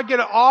 And now I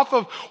get it off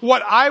of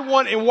what I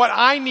want and what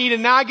I need.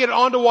 And now I get it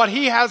onto what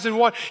He has and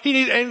what He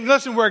needs. And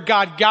listen, where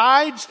God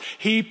guides,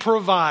 He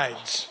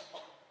provides.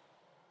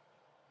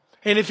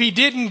 And if He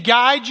didn't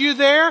guide you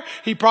there,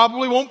 He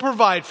probably won't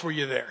provide for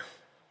you there.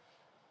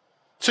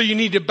 So you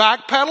need to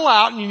backpedal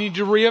out and you need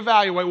to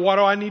reevaluate, what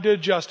do I need to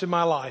adjust in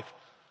my life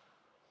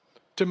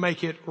to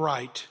make it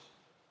right?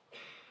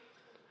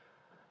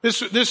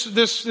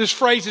 This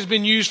phrase has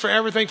been used for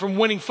everything from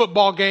winning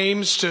football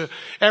games to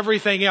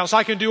everything else.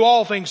 I can do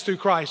all things through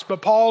Christ.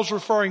 But Paul's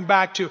referring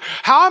back to,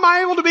 how am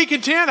I able to be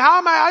content? How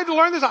am I able to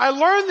learn this? I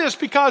learn this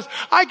because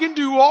I can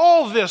do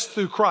all this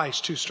through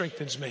Christ who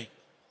strengthens me.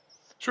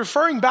 It's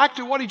referring back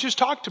to what he just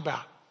talked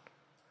about.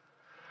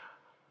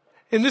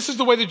 And this is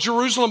the way the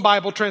Jerusalem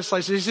Bible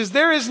translates it. He says,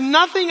 there is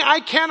nothing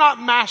I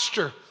cannot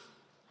master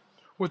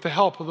with the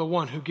help of the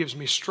one who gives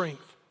me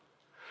strength.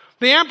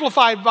 The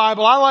Amplified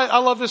Bible, I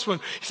love this one.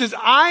 He says,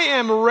 I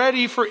am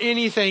ready for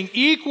anything,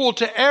 equal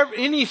to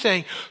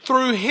anything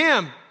through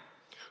Him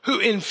who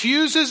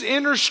infuses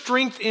inner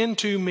strength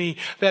into me,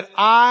 that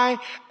I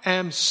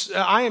am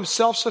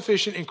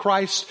self-sufficient in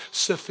Christ's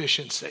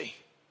sufficiency.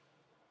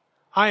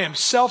 I am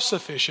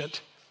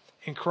self-sufficient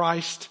in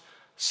Christ's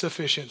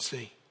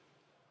sufficiency.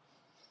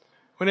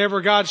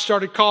 whenever God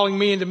started calling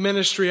me into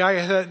ministry,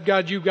 I said,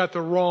 God, you've got the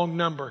wrong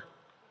number.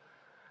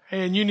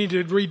 And you need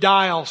to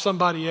redial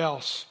somebody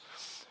else.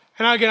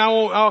 And again,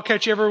 I'll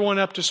catch everyone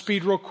up to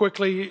speed real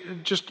quickly.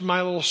 Just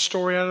my little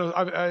story.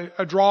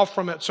 I draw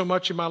from it so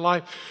much in my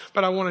life,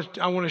 but I want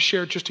to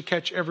share it just to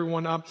catch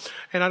everyone up.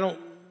 And I don't,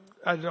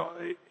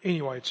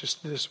 anyway, it's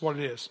just this is what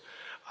it is.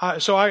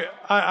 So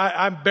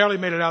I barely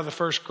made it out of the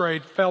first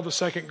grade, failed the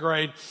second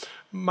grade.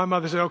 My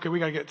mother said, okay, we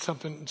got to get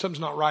something's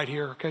not right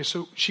here. Okay.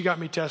 So she got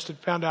me tested,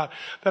 found out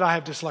that I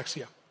have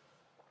dyslexia.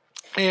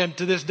 And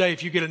to this day,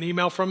 if you get an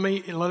email from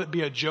me, let it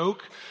be a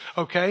joke,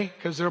 okay?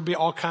 Because there'll be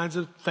all kinds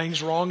of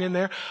things wrong in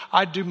there.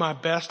 I do my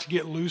best to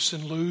get loose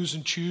and lose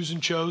and choose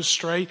and chose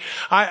straight.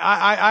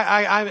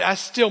 I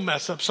still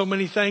mess up so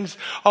many things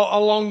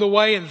along the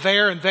way, and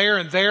there and there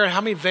and there. And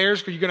how many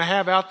there's are you going to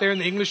have out there in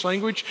the English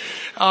language?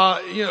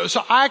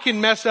 So I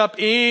can mess up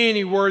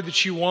any word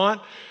that you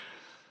want.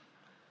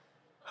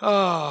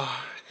 And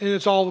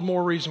it's all the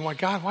more reason why,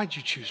 God, why'd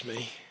you choose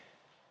me?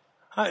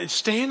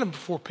 Standing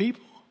before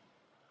people.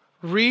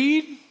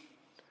 Read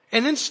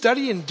and then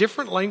study in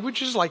different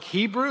languages like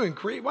Hebrew and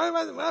Greek. What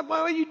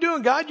are you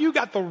doing, God? You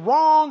got the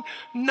wrong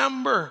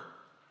number.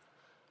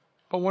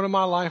 But one of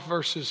my life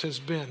verses has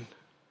been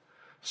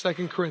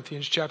 2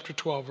 Corinthians chapter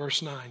 12,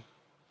 verse 9.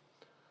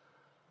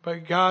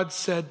 But God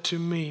said to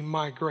me,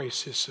 my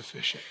grace is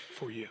sufficient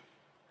for you.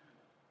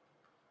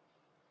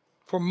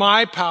 For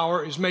my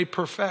power is made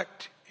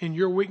perfect in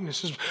your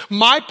weaknesses.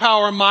 My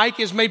power, Mike,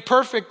 is made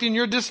perfect in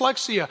your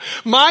dyslexia.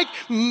 Mike,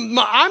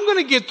 I'm going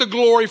to get the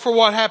glory for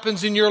what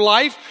happens in your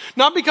life,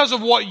 not because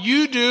of what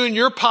you do and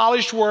your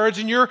polished words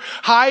and your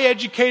high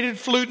educated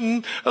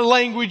fluting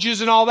languages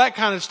and all that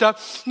kind of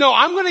stuff. No,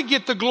 I'm going to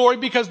get the glory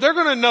because they're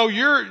going to know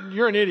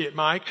you're an idiot,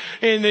 Mike,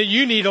 and that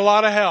you need a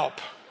lot of help.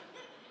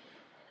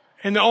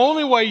 And the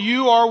only way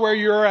you are where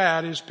you're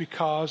at is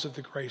because of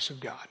the grace of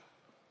God.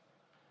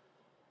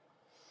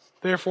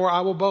 Therefore,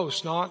 I will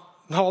boast, not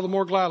all the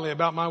more gladly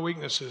about my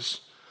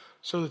weaknesses,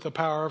 so that the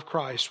power of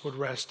Christ would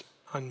rest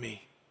on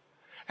me.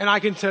 And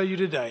I can tell you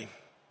today,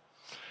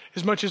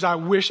 as much as I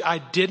wish I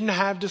didn't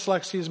have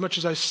dyslexia, as much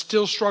as I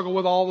still struggle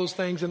with all those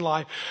things in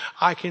life,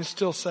 I can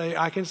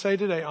say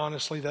today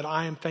honestly that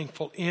I am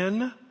thankful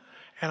in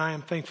and I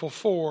am thankful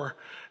for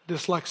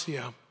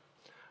dyslexia.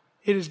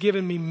 It has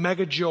given me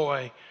mega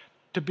joy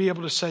to be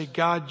able to say,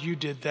 God, you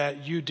did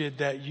that, you did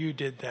that, you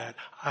did that.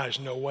 There's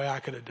no way I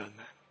could have done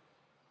that.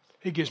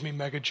 It gives me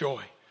mega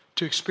joy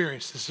to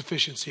experience the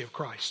sufficiency of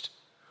Christ.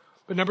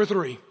 But number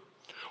 3,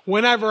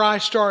 whenever I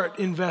start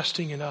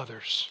investing in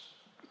others,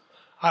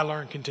 I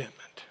learn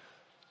contentment.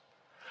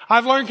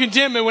 I've learned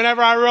contentment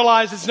whenever I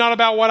realize it's not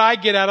about what I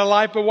get out of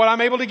life, but what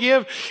I'm able to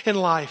give in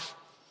life.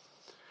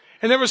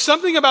 And there was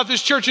something about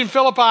this church in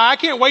Philippi. I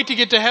can't wait to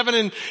get to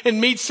heaven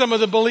and meet some of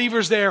the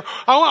believers there.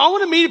 I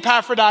want to meet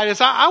Epaphroditus.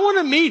 I want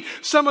to meet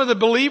some of the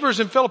believers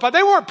in Philippi.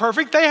 They weren't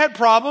perfect. They had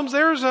problems.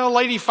 There's a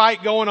lady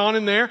fight going on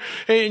in there,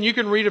 and you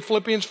can read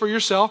Philippians for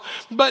yourself.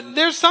 But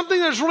there's something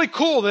that's really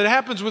cool that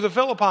happens with the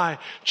Philippi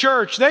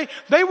church.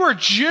 They were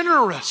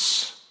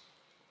generous.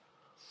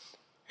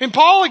 And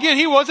Paul, again,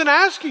 he wasn't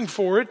asking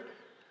for it.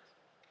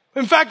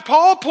 In fact,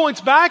 Paul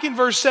points back in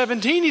verse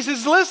 17. He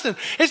says, listen,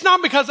 it's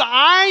not because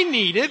I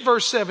need it,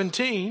 verse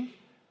 17.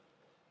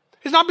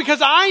 It's not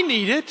because I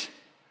need it.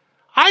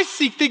 I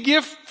seek the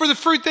gift for the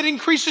fruit that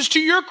increases to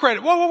your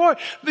credit. Whoa.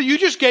 You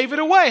just gave it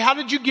away. How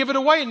did you give it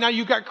away? And now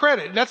you got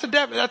credit. That's a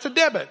debit.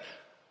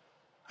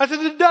 That's a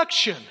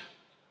deduction.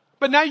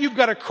 But now you've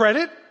got a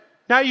credit.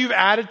 Now you've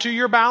added to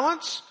your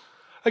balance.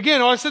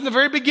 Again, I said in the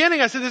very beginning,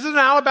 I said this is an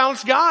out of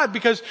balance God,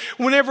 because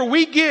whenever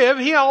we give,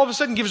 He all of a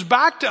sudden gives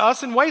back to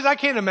us in ways I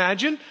can't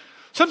imagine.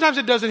 Sometimes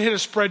it doesn't hit a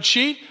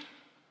spreadsheet.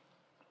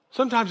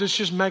 Sometimes it's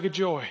just mega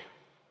joy.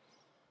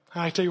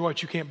 And I tell you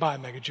what, you can't buy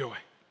mega joy.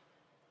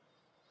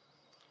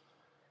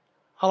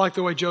 I like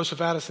the way Joseph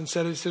Addison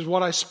said it. He says,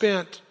 what I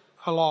spent,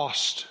 I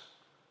lost.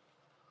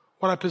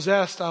 What I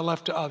possessed, I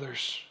left to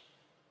others.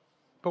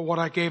 But what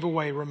I gave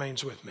away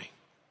remains with me.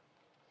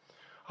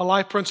 A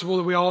life principle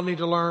that we all need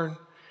to learn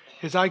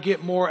is I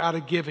get more out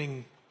of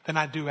giving than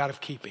I do out of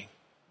keeping.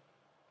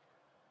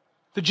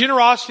 The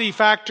generosity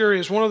factor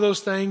is one of those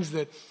things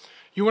that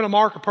you want to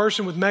mark a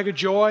person with mega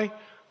joy,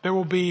 there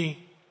will be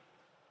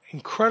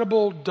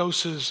incredible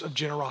doses of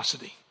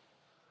generosity.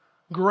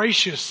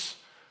 Gracious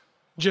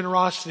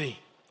generosity.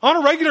 On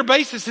a regular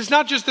basis, it's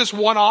not just this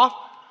one-off.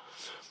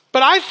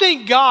 But I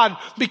thank God,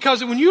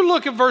 because when you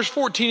look at verse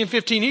 14 and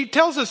 15, he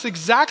tells us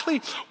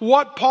exactly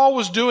what Paul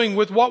was doing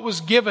with what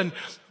was given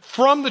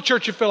from the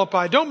church of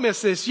Philippi. Don't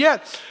miss this.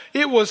 Yet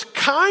it was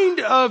kind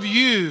of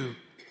you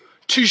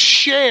to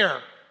share.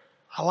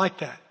 I like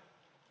that.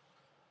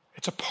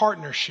 It's a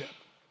partnership.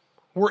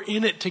 We're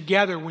in it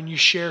together when you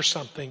share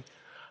something.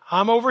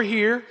 I'm over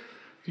here.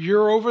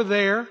 You're over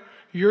there.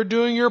 You're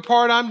doing your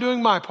part. I'm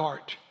doing my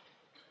part.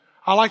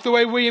 I like the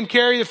way William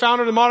Carey, the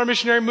founder of the modern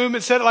missionary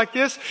movement, said it like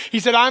this. He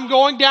said, I'm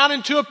going down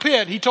into a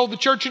pit. He told the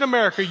church in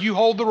America, you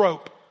hold the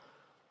rope.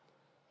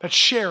 That's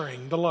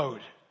sharing the load.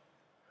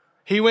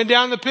 He went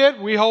down the pit.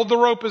 We hold the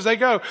rope as they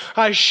go.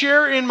 I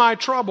share in my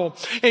trouble.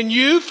 And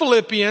you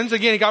Philippians,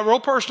 again, he got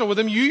real personal with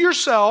them. You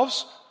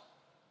yourselves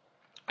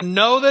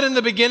know that in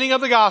the beginning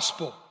of the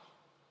gospel,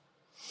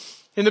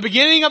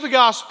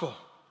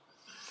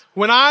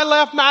 when I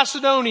left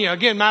Macedonia,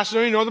 again,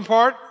 Macedonia, northern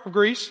part of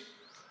Greece,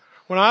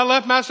 when I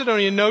left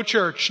Macedonia, no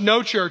church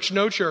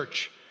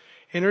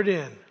entered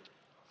in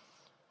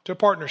to a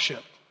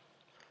partnership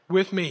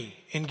with me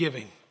in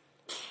giving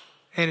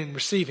and in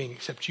receiving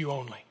except you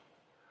only.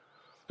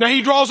 Now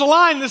he draws a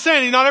line in the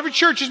sand. Not every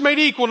church is made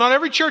equal. Not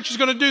every church is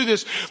going to do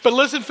this. But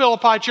listen,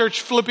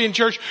 Philippian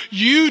church,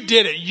 you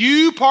did it.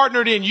 You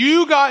partnered in.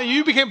 You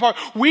became part.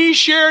 We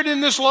shared in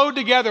this load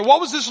together. What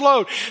was this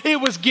load? It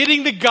was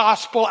getting the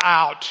gospel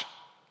out.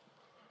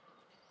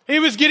 It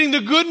was getting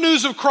the good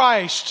news of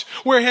Christ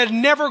where it had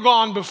never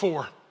gone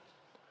before.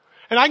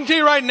 And I can tell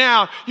you right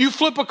now, you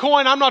flip a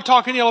coin, I'm not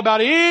talking ill about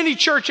any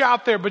church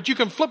out there, but you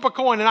can flip a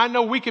coin and I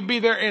know we could be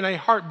there in a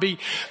heartbeat.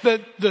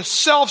 The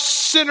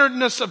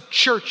self-centeredness of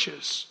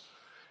churches,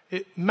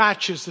 it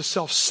matches the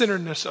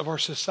self-centeredness of our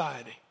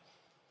society.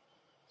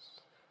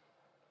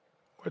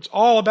 It's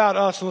all about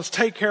us and let's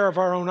take care of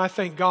our own. I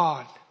thank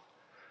God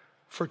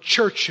for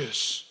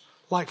churches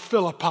like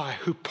Philippi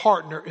who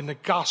partner in the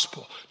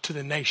gospel to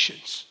the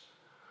nations.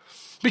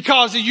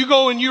 Because if you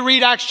go and you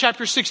read Acts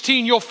chapter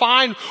 16, you'll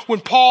find when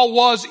Paul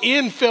was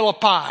in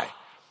Philippi.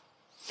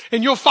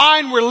 And you'll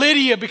find where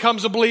Lydia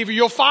becomes a believer.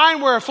 You'll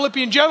find where a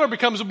Philippian jailer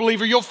becomes a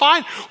believer. You'll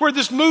find where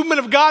this movement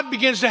of God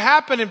begins to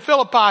happen in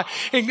Philippi.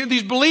 And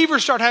these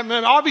believers start happening.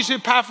 And obviously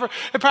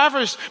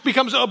Epaphras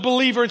becomes a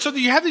believer. And so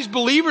you have these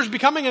believers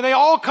becoming, and they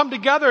all come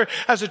together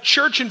as a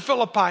church in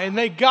Philippi. And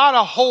they got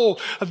a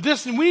hold of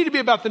this. And we need to be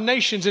about the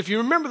nations. If you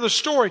remember the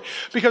story,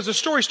 because the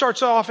story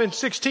starts off in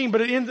 16,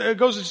 but it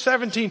goes to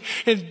 17.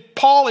 And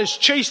Paul is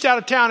chased out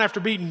of town after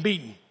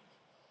beaten.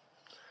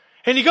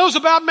 And he goes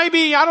about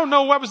maybe, I don't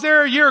know what was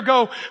there a year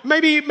ago,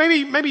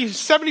 maybe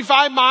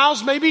 75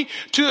 miles, maybe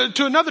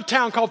to another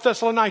town called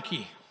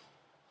Thessaloniki.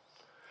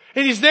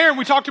 And he's there, and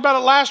we talked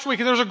about it last week,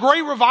 and there was a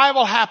great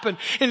revival happen.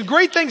 And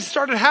great things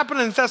started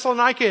happening in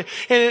Thessalonica.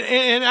 And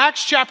in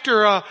Acts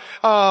chapter,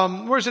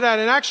 where's it at?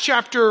 In Acts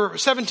chapter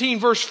 17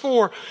 verse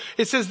 4,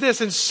 it says this,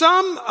 and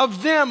some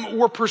of them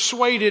were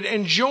persuaded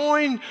and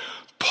joined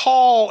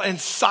Paul and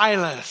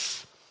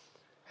Silas,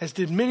 as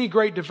did many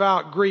great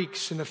devout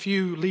Greeks and a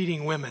few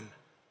leading women.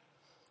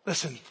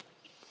 Listen,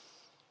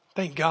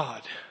 thank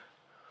God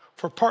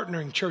for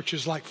partnering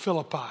churches like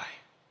Philippi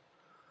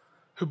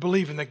who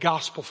believe in the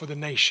gospel for the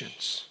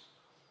nations.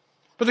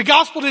 But the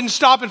gospel didn't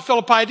stop in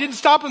Philippi. It didn't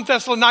stop in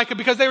Thessalonica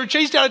because they were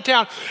chased out of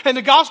town. And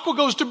the gospel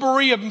goes to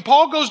Berea. And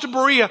Paul goes to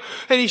Berea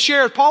and he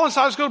shares. Paul and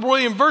Silas go to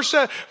Berea. In verse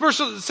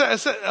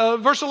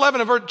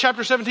 11 of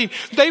chapter 17,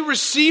 they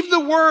received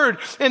the word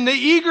and the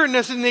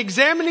eagerness and the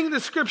examining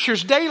the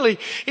scriptures daily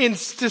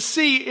to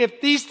see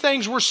if these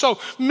things were so.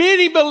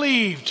 Many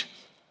believed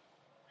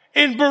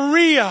in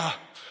Berea.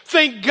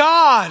 Thank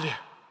God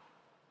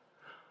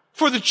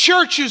for the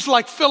churches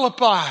like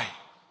Philippi,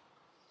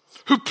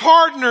 who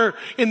partner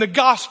in the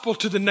gospel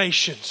to the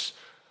nations.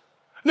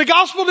 And the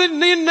gospel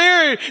didn't end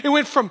there. It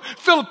went from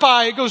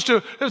Philippi, it goes to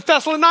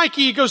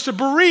Thessaloniki, it goes to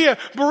Berea.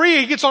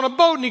 Berea, he gets on a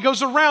boat and he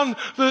goes around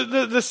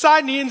the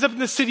side and he ends up in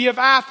the city of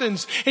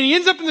Athens. And he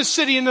ends up in the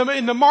city, in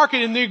the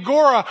market, in the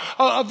agora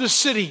of the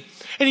city.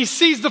 And he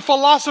sees the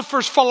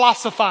philosophers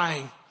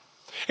philosophizing.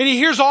 And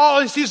he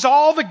sees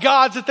all the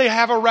gods that they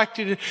have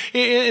erected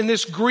in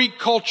this Greek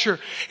culture.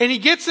 And he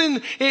gets in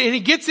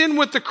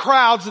with the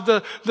crowds,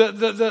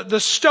 the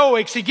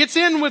Stoics. He gets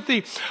in with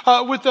the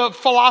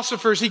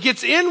philosophers. He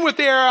gets in with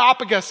the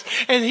Areopagus.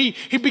 And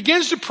he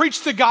begins to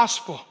preach the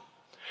gospel.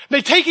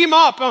 They take him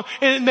up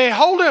and they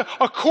hold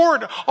a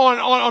court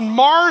on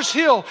Mars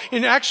Hill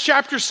in Acts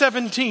chapter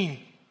 17.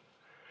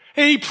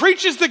 And he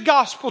preaches the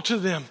gospel to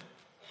them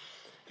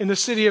in the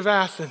city of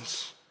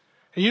Athens.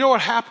 And you know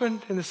what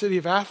happened in the city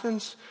of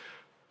Athens?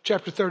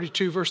 Chapter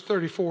 32, verse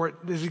 34, it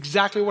is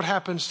exactly what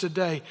happens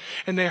today.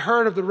 And they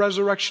heard of the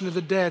resurrection of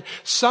the dead.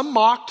 Some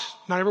mocked,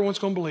 not everyone's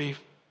going to believe.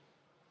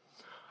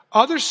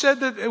 Others said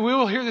that we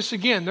will hear this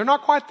again. They're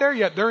not quite there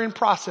yet. They're in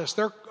process.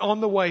 They're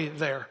on the way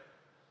there.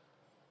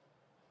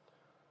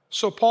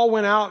 So Paul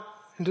went out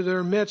into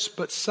their midst,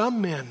 but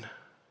some men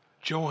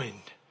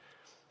joined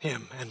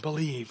him and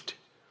believed.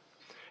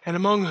 And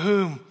among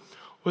whom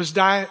was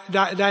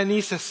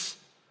Dionysius,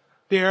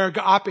 the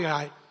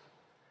Areopagite,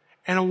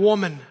 and a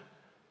woman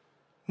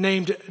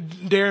named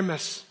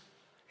Damaris,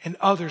 and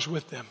others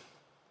with them.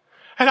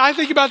 And I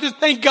think about this.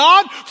 Thank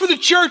God for the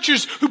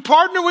churches who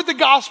partner with the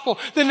gospel,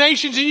 the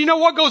nations. And you know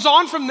what goes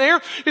on from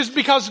there is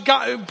because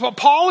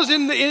Paul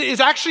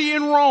is actually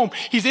in Rome.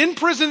 He's in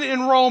prison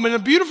in Rome. And a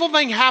beautiful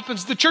thing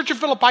happens. The church of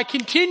Philippi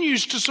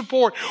continues to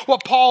support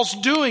what Paul's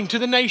doing to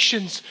the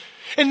nations.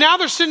 And now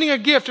they're sending a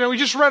gift, and we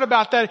just read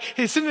about that.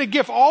 He's sending a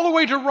gift all the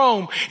way to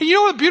Rome. And you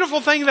know what the beautiful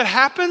thing that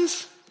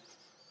happens?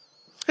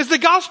 Is the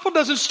gospel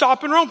doesn't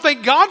stop in Rome.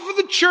 Thank God for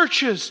the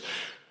churches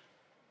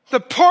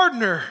that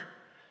partner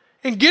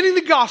in getting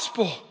the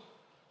gospel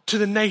to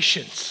the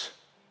nations.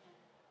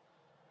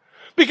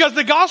 Because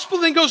the gospel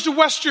then goes to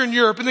Western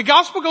Europe, and the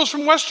gospel goes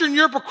from Western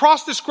Europe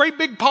across this great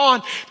big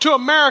pond to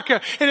America,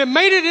 and it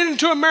made it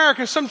into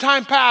America some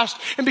time past.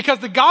 And because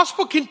the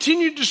gospel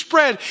continued to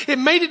spread, it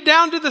made it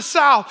down to the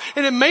South,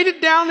 and it made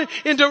it down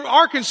into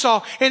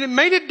Arkansas, and it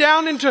made it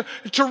down into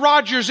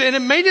Rogers, and it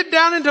made it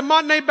down into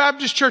Montenay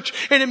Baptist Church,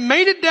 and it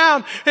made it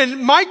down.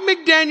 And Mike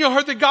McDaniel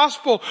heard the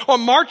gospel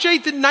on March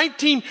 8th in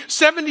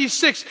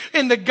 1976,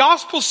 and the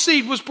gospel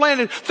seed was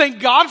planted. Thank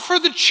God for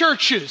the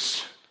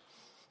churches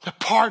to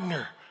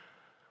partner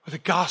with the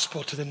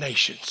gospel to the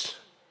nations.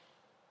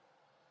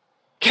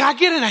 Can I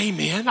get an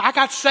amen? I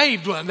got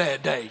saved on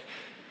that day.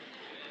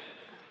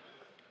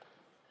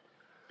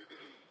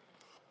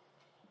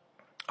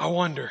 I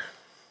wonder,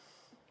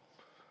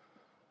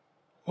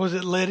 was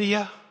it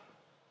Lydia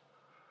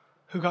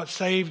who got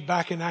saved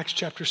back in Acts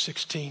chapter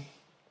 16?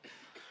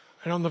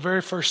 And on the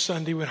very first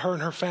Sunday when her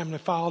and her family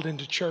filed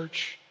into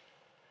church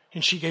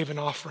and she gave an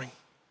offering.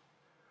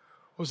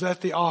 Was that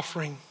the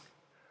offering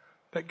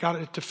that got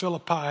it to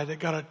Philippi, that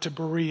got it to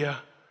Berea,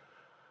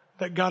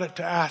 that got it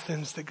to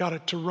Athens, that got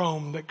it to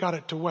Rome, that got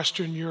it to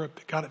Western Europe,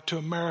 that got it to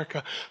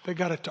America, that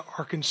got it to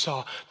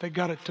Arkansas, that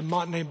got it to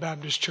Montenay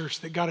Baptist Church,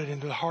 that got it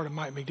into the heart of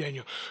Mike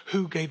McDaniel?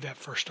 Who gave that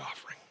first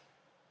offering?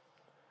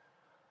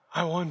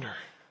 I wonder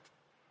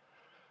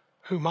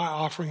who my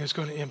offering is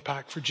going to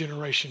impact for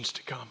generations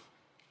to come.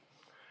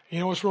 You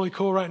know what's really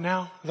cool right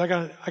now? I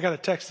got a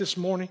text this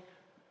morning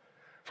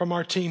from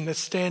our team that's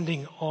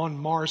standing on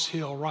Mars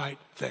Hill right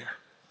there.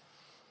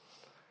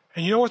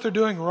 And you know what they're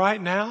doing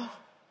right now?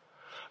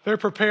 They're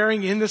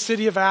preparing in the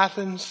city of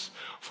Athens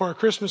for a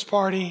Christmas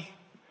party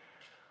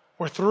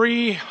where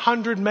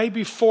 300,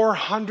 maybe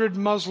 400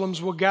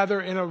 Muslims will gather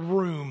in a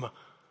room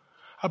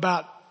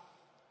about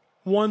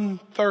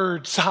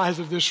 1/3 size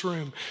of this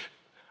room.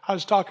 I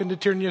was talking to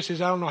Tierney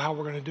yesterday. I don't know how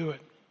we're going to do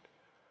it.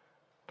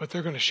 But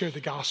they're going to share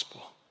the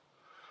gospel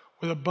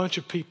with a bunch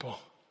of people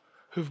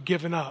who've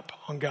given up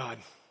on God.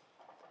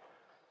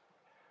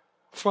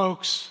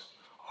 Folks,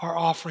 our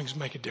offerings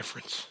make a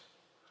difference.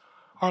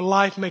 Our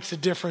life makes a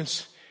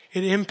difference.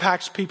 It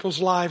impacts people's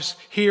lives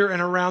here and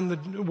around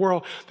the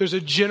world. There's a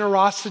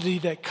generosity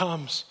that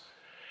comes.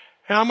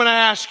 And I'm going to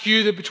ask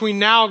you that between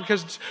now,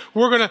 because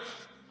we're going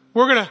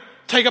to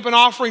take up an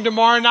offering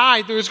tomorrow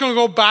night. It's going to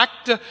go back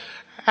to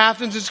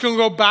Athens. It's going to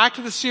go back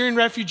to the Syrian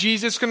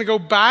refugees. It's going to go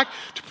back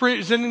to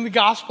presenting the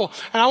gospel.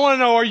 And I want to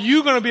know, are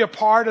you going to be a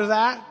part of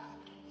that?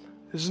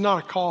 This is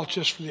not a call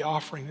just for the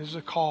offering. This is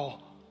a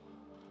call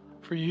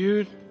for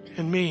you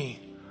and me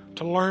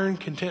to learn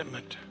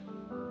contentment.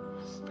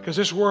 Because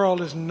this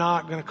world is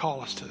not going to call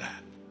us to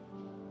that.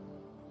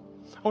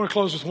 I want to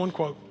close with one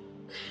quote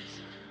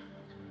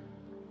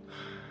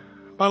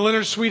by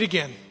Leonard Sweet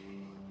again.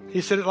 He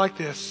said it like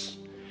this: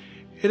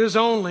 "It is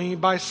only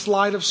by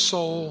sleight of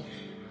soul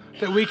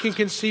that we can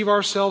conceive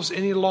ourselves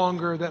any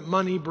longer that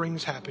money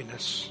brings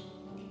happiness.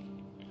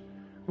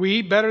 We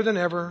eat better than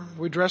ever.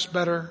 We dress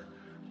better.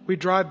 We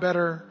drive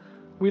better.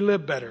 We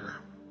live better.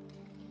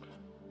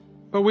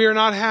 But we are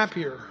not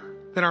happier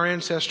than our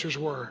ancestors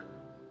were.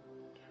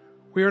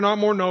 We are not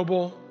more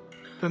noble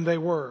than they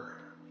were.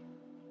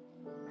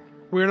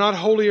 We are not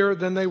holier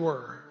than they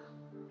were.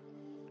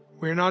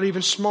 We are not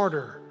even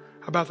smarter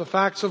about the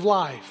facts of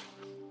life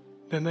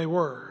than they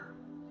were.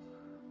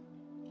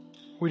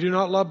 We do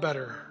not love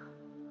better.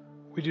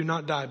 We do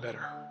not die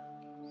better.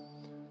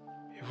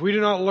 If we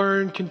do not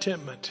learn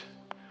contentment,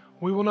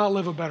 we will not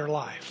live a better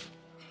life.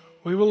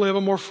 We will live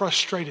a more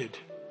frustrated,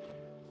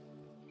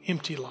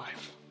 empty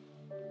life."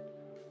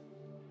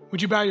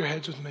 Would you bow your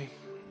heads with me?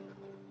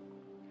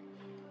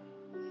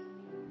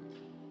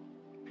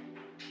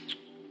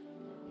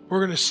 We're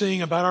going to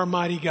sing about our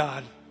mighty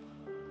God.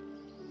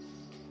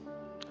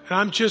 And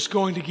I'm just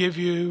going to give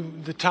you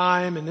the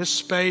time and this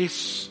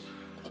space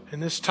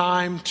and this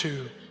time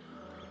to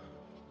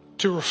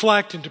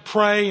reflect and to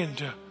pray and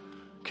to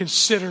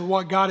consider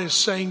what God is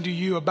saying to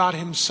you about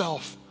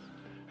Himself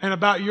and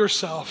about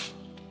yourself.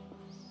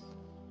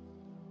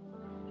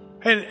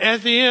 And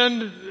at the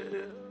end,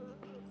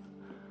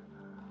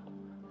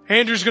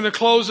 Andrew's going to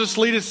close us,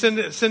 lead us, send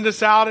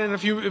us out. And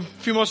if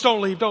you must,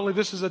 don't leave.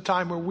 This is a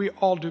time where we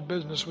all do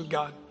business with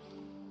God.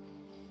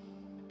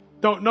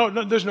 No,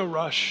 there's no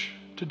rush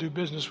to do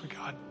business with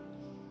God.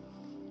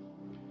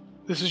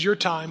 This is your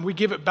time. We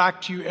give it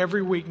back to you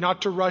every week,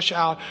 not to rush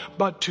out,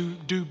 but to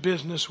do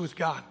business with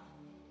God.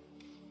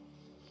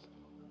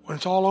 When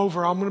it's all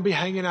over, I'm going to be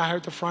hanging out here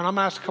at the front. I'm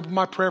going to ask a couple of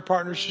my prayer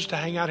partners just to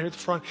hang out here at the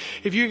front.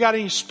 If you got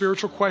any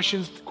spiritual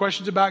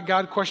questions about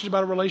God, questions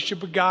about a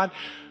relationship with God,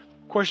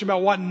 question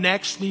about what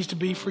next needs to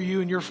be for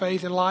you in your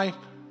faith and life,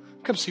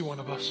 come see one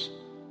of us.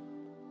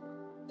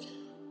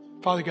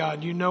 Father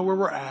God, you know where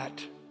we're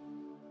at.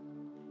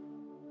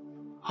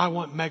 I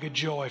want mega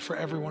joy for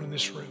everyone in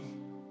this room.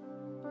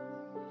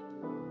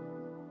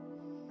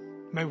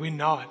 May we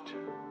not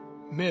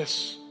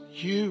miss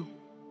you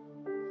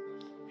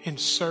in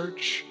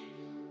search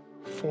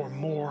for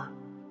more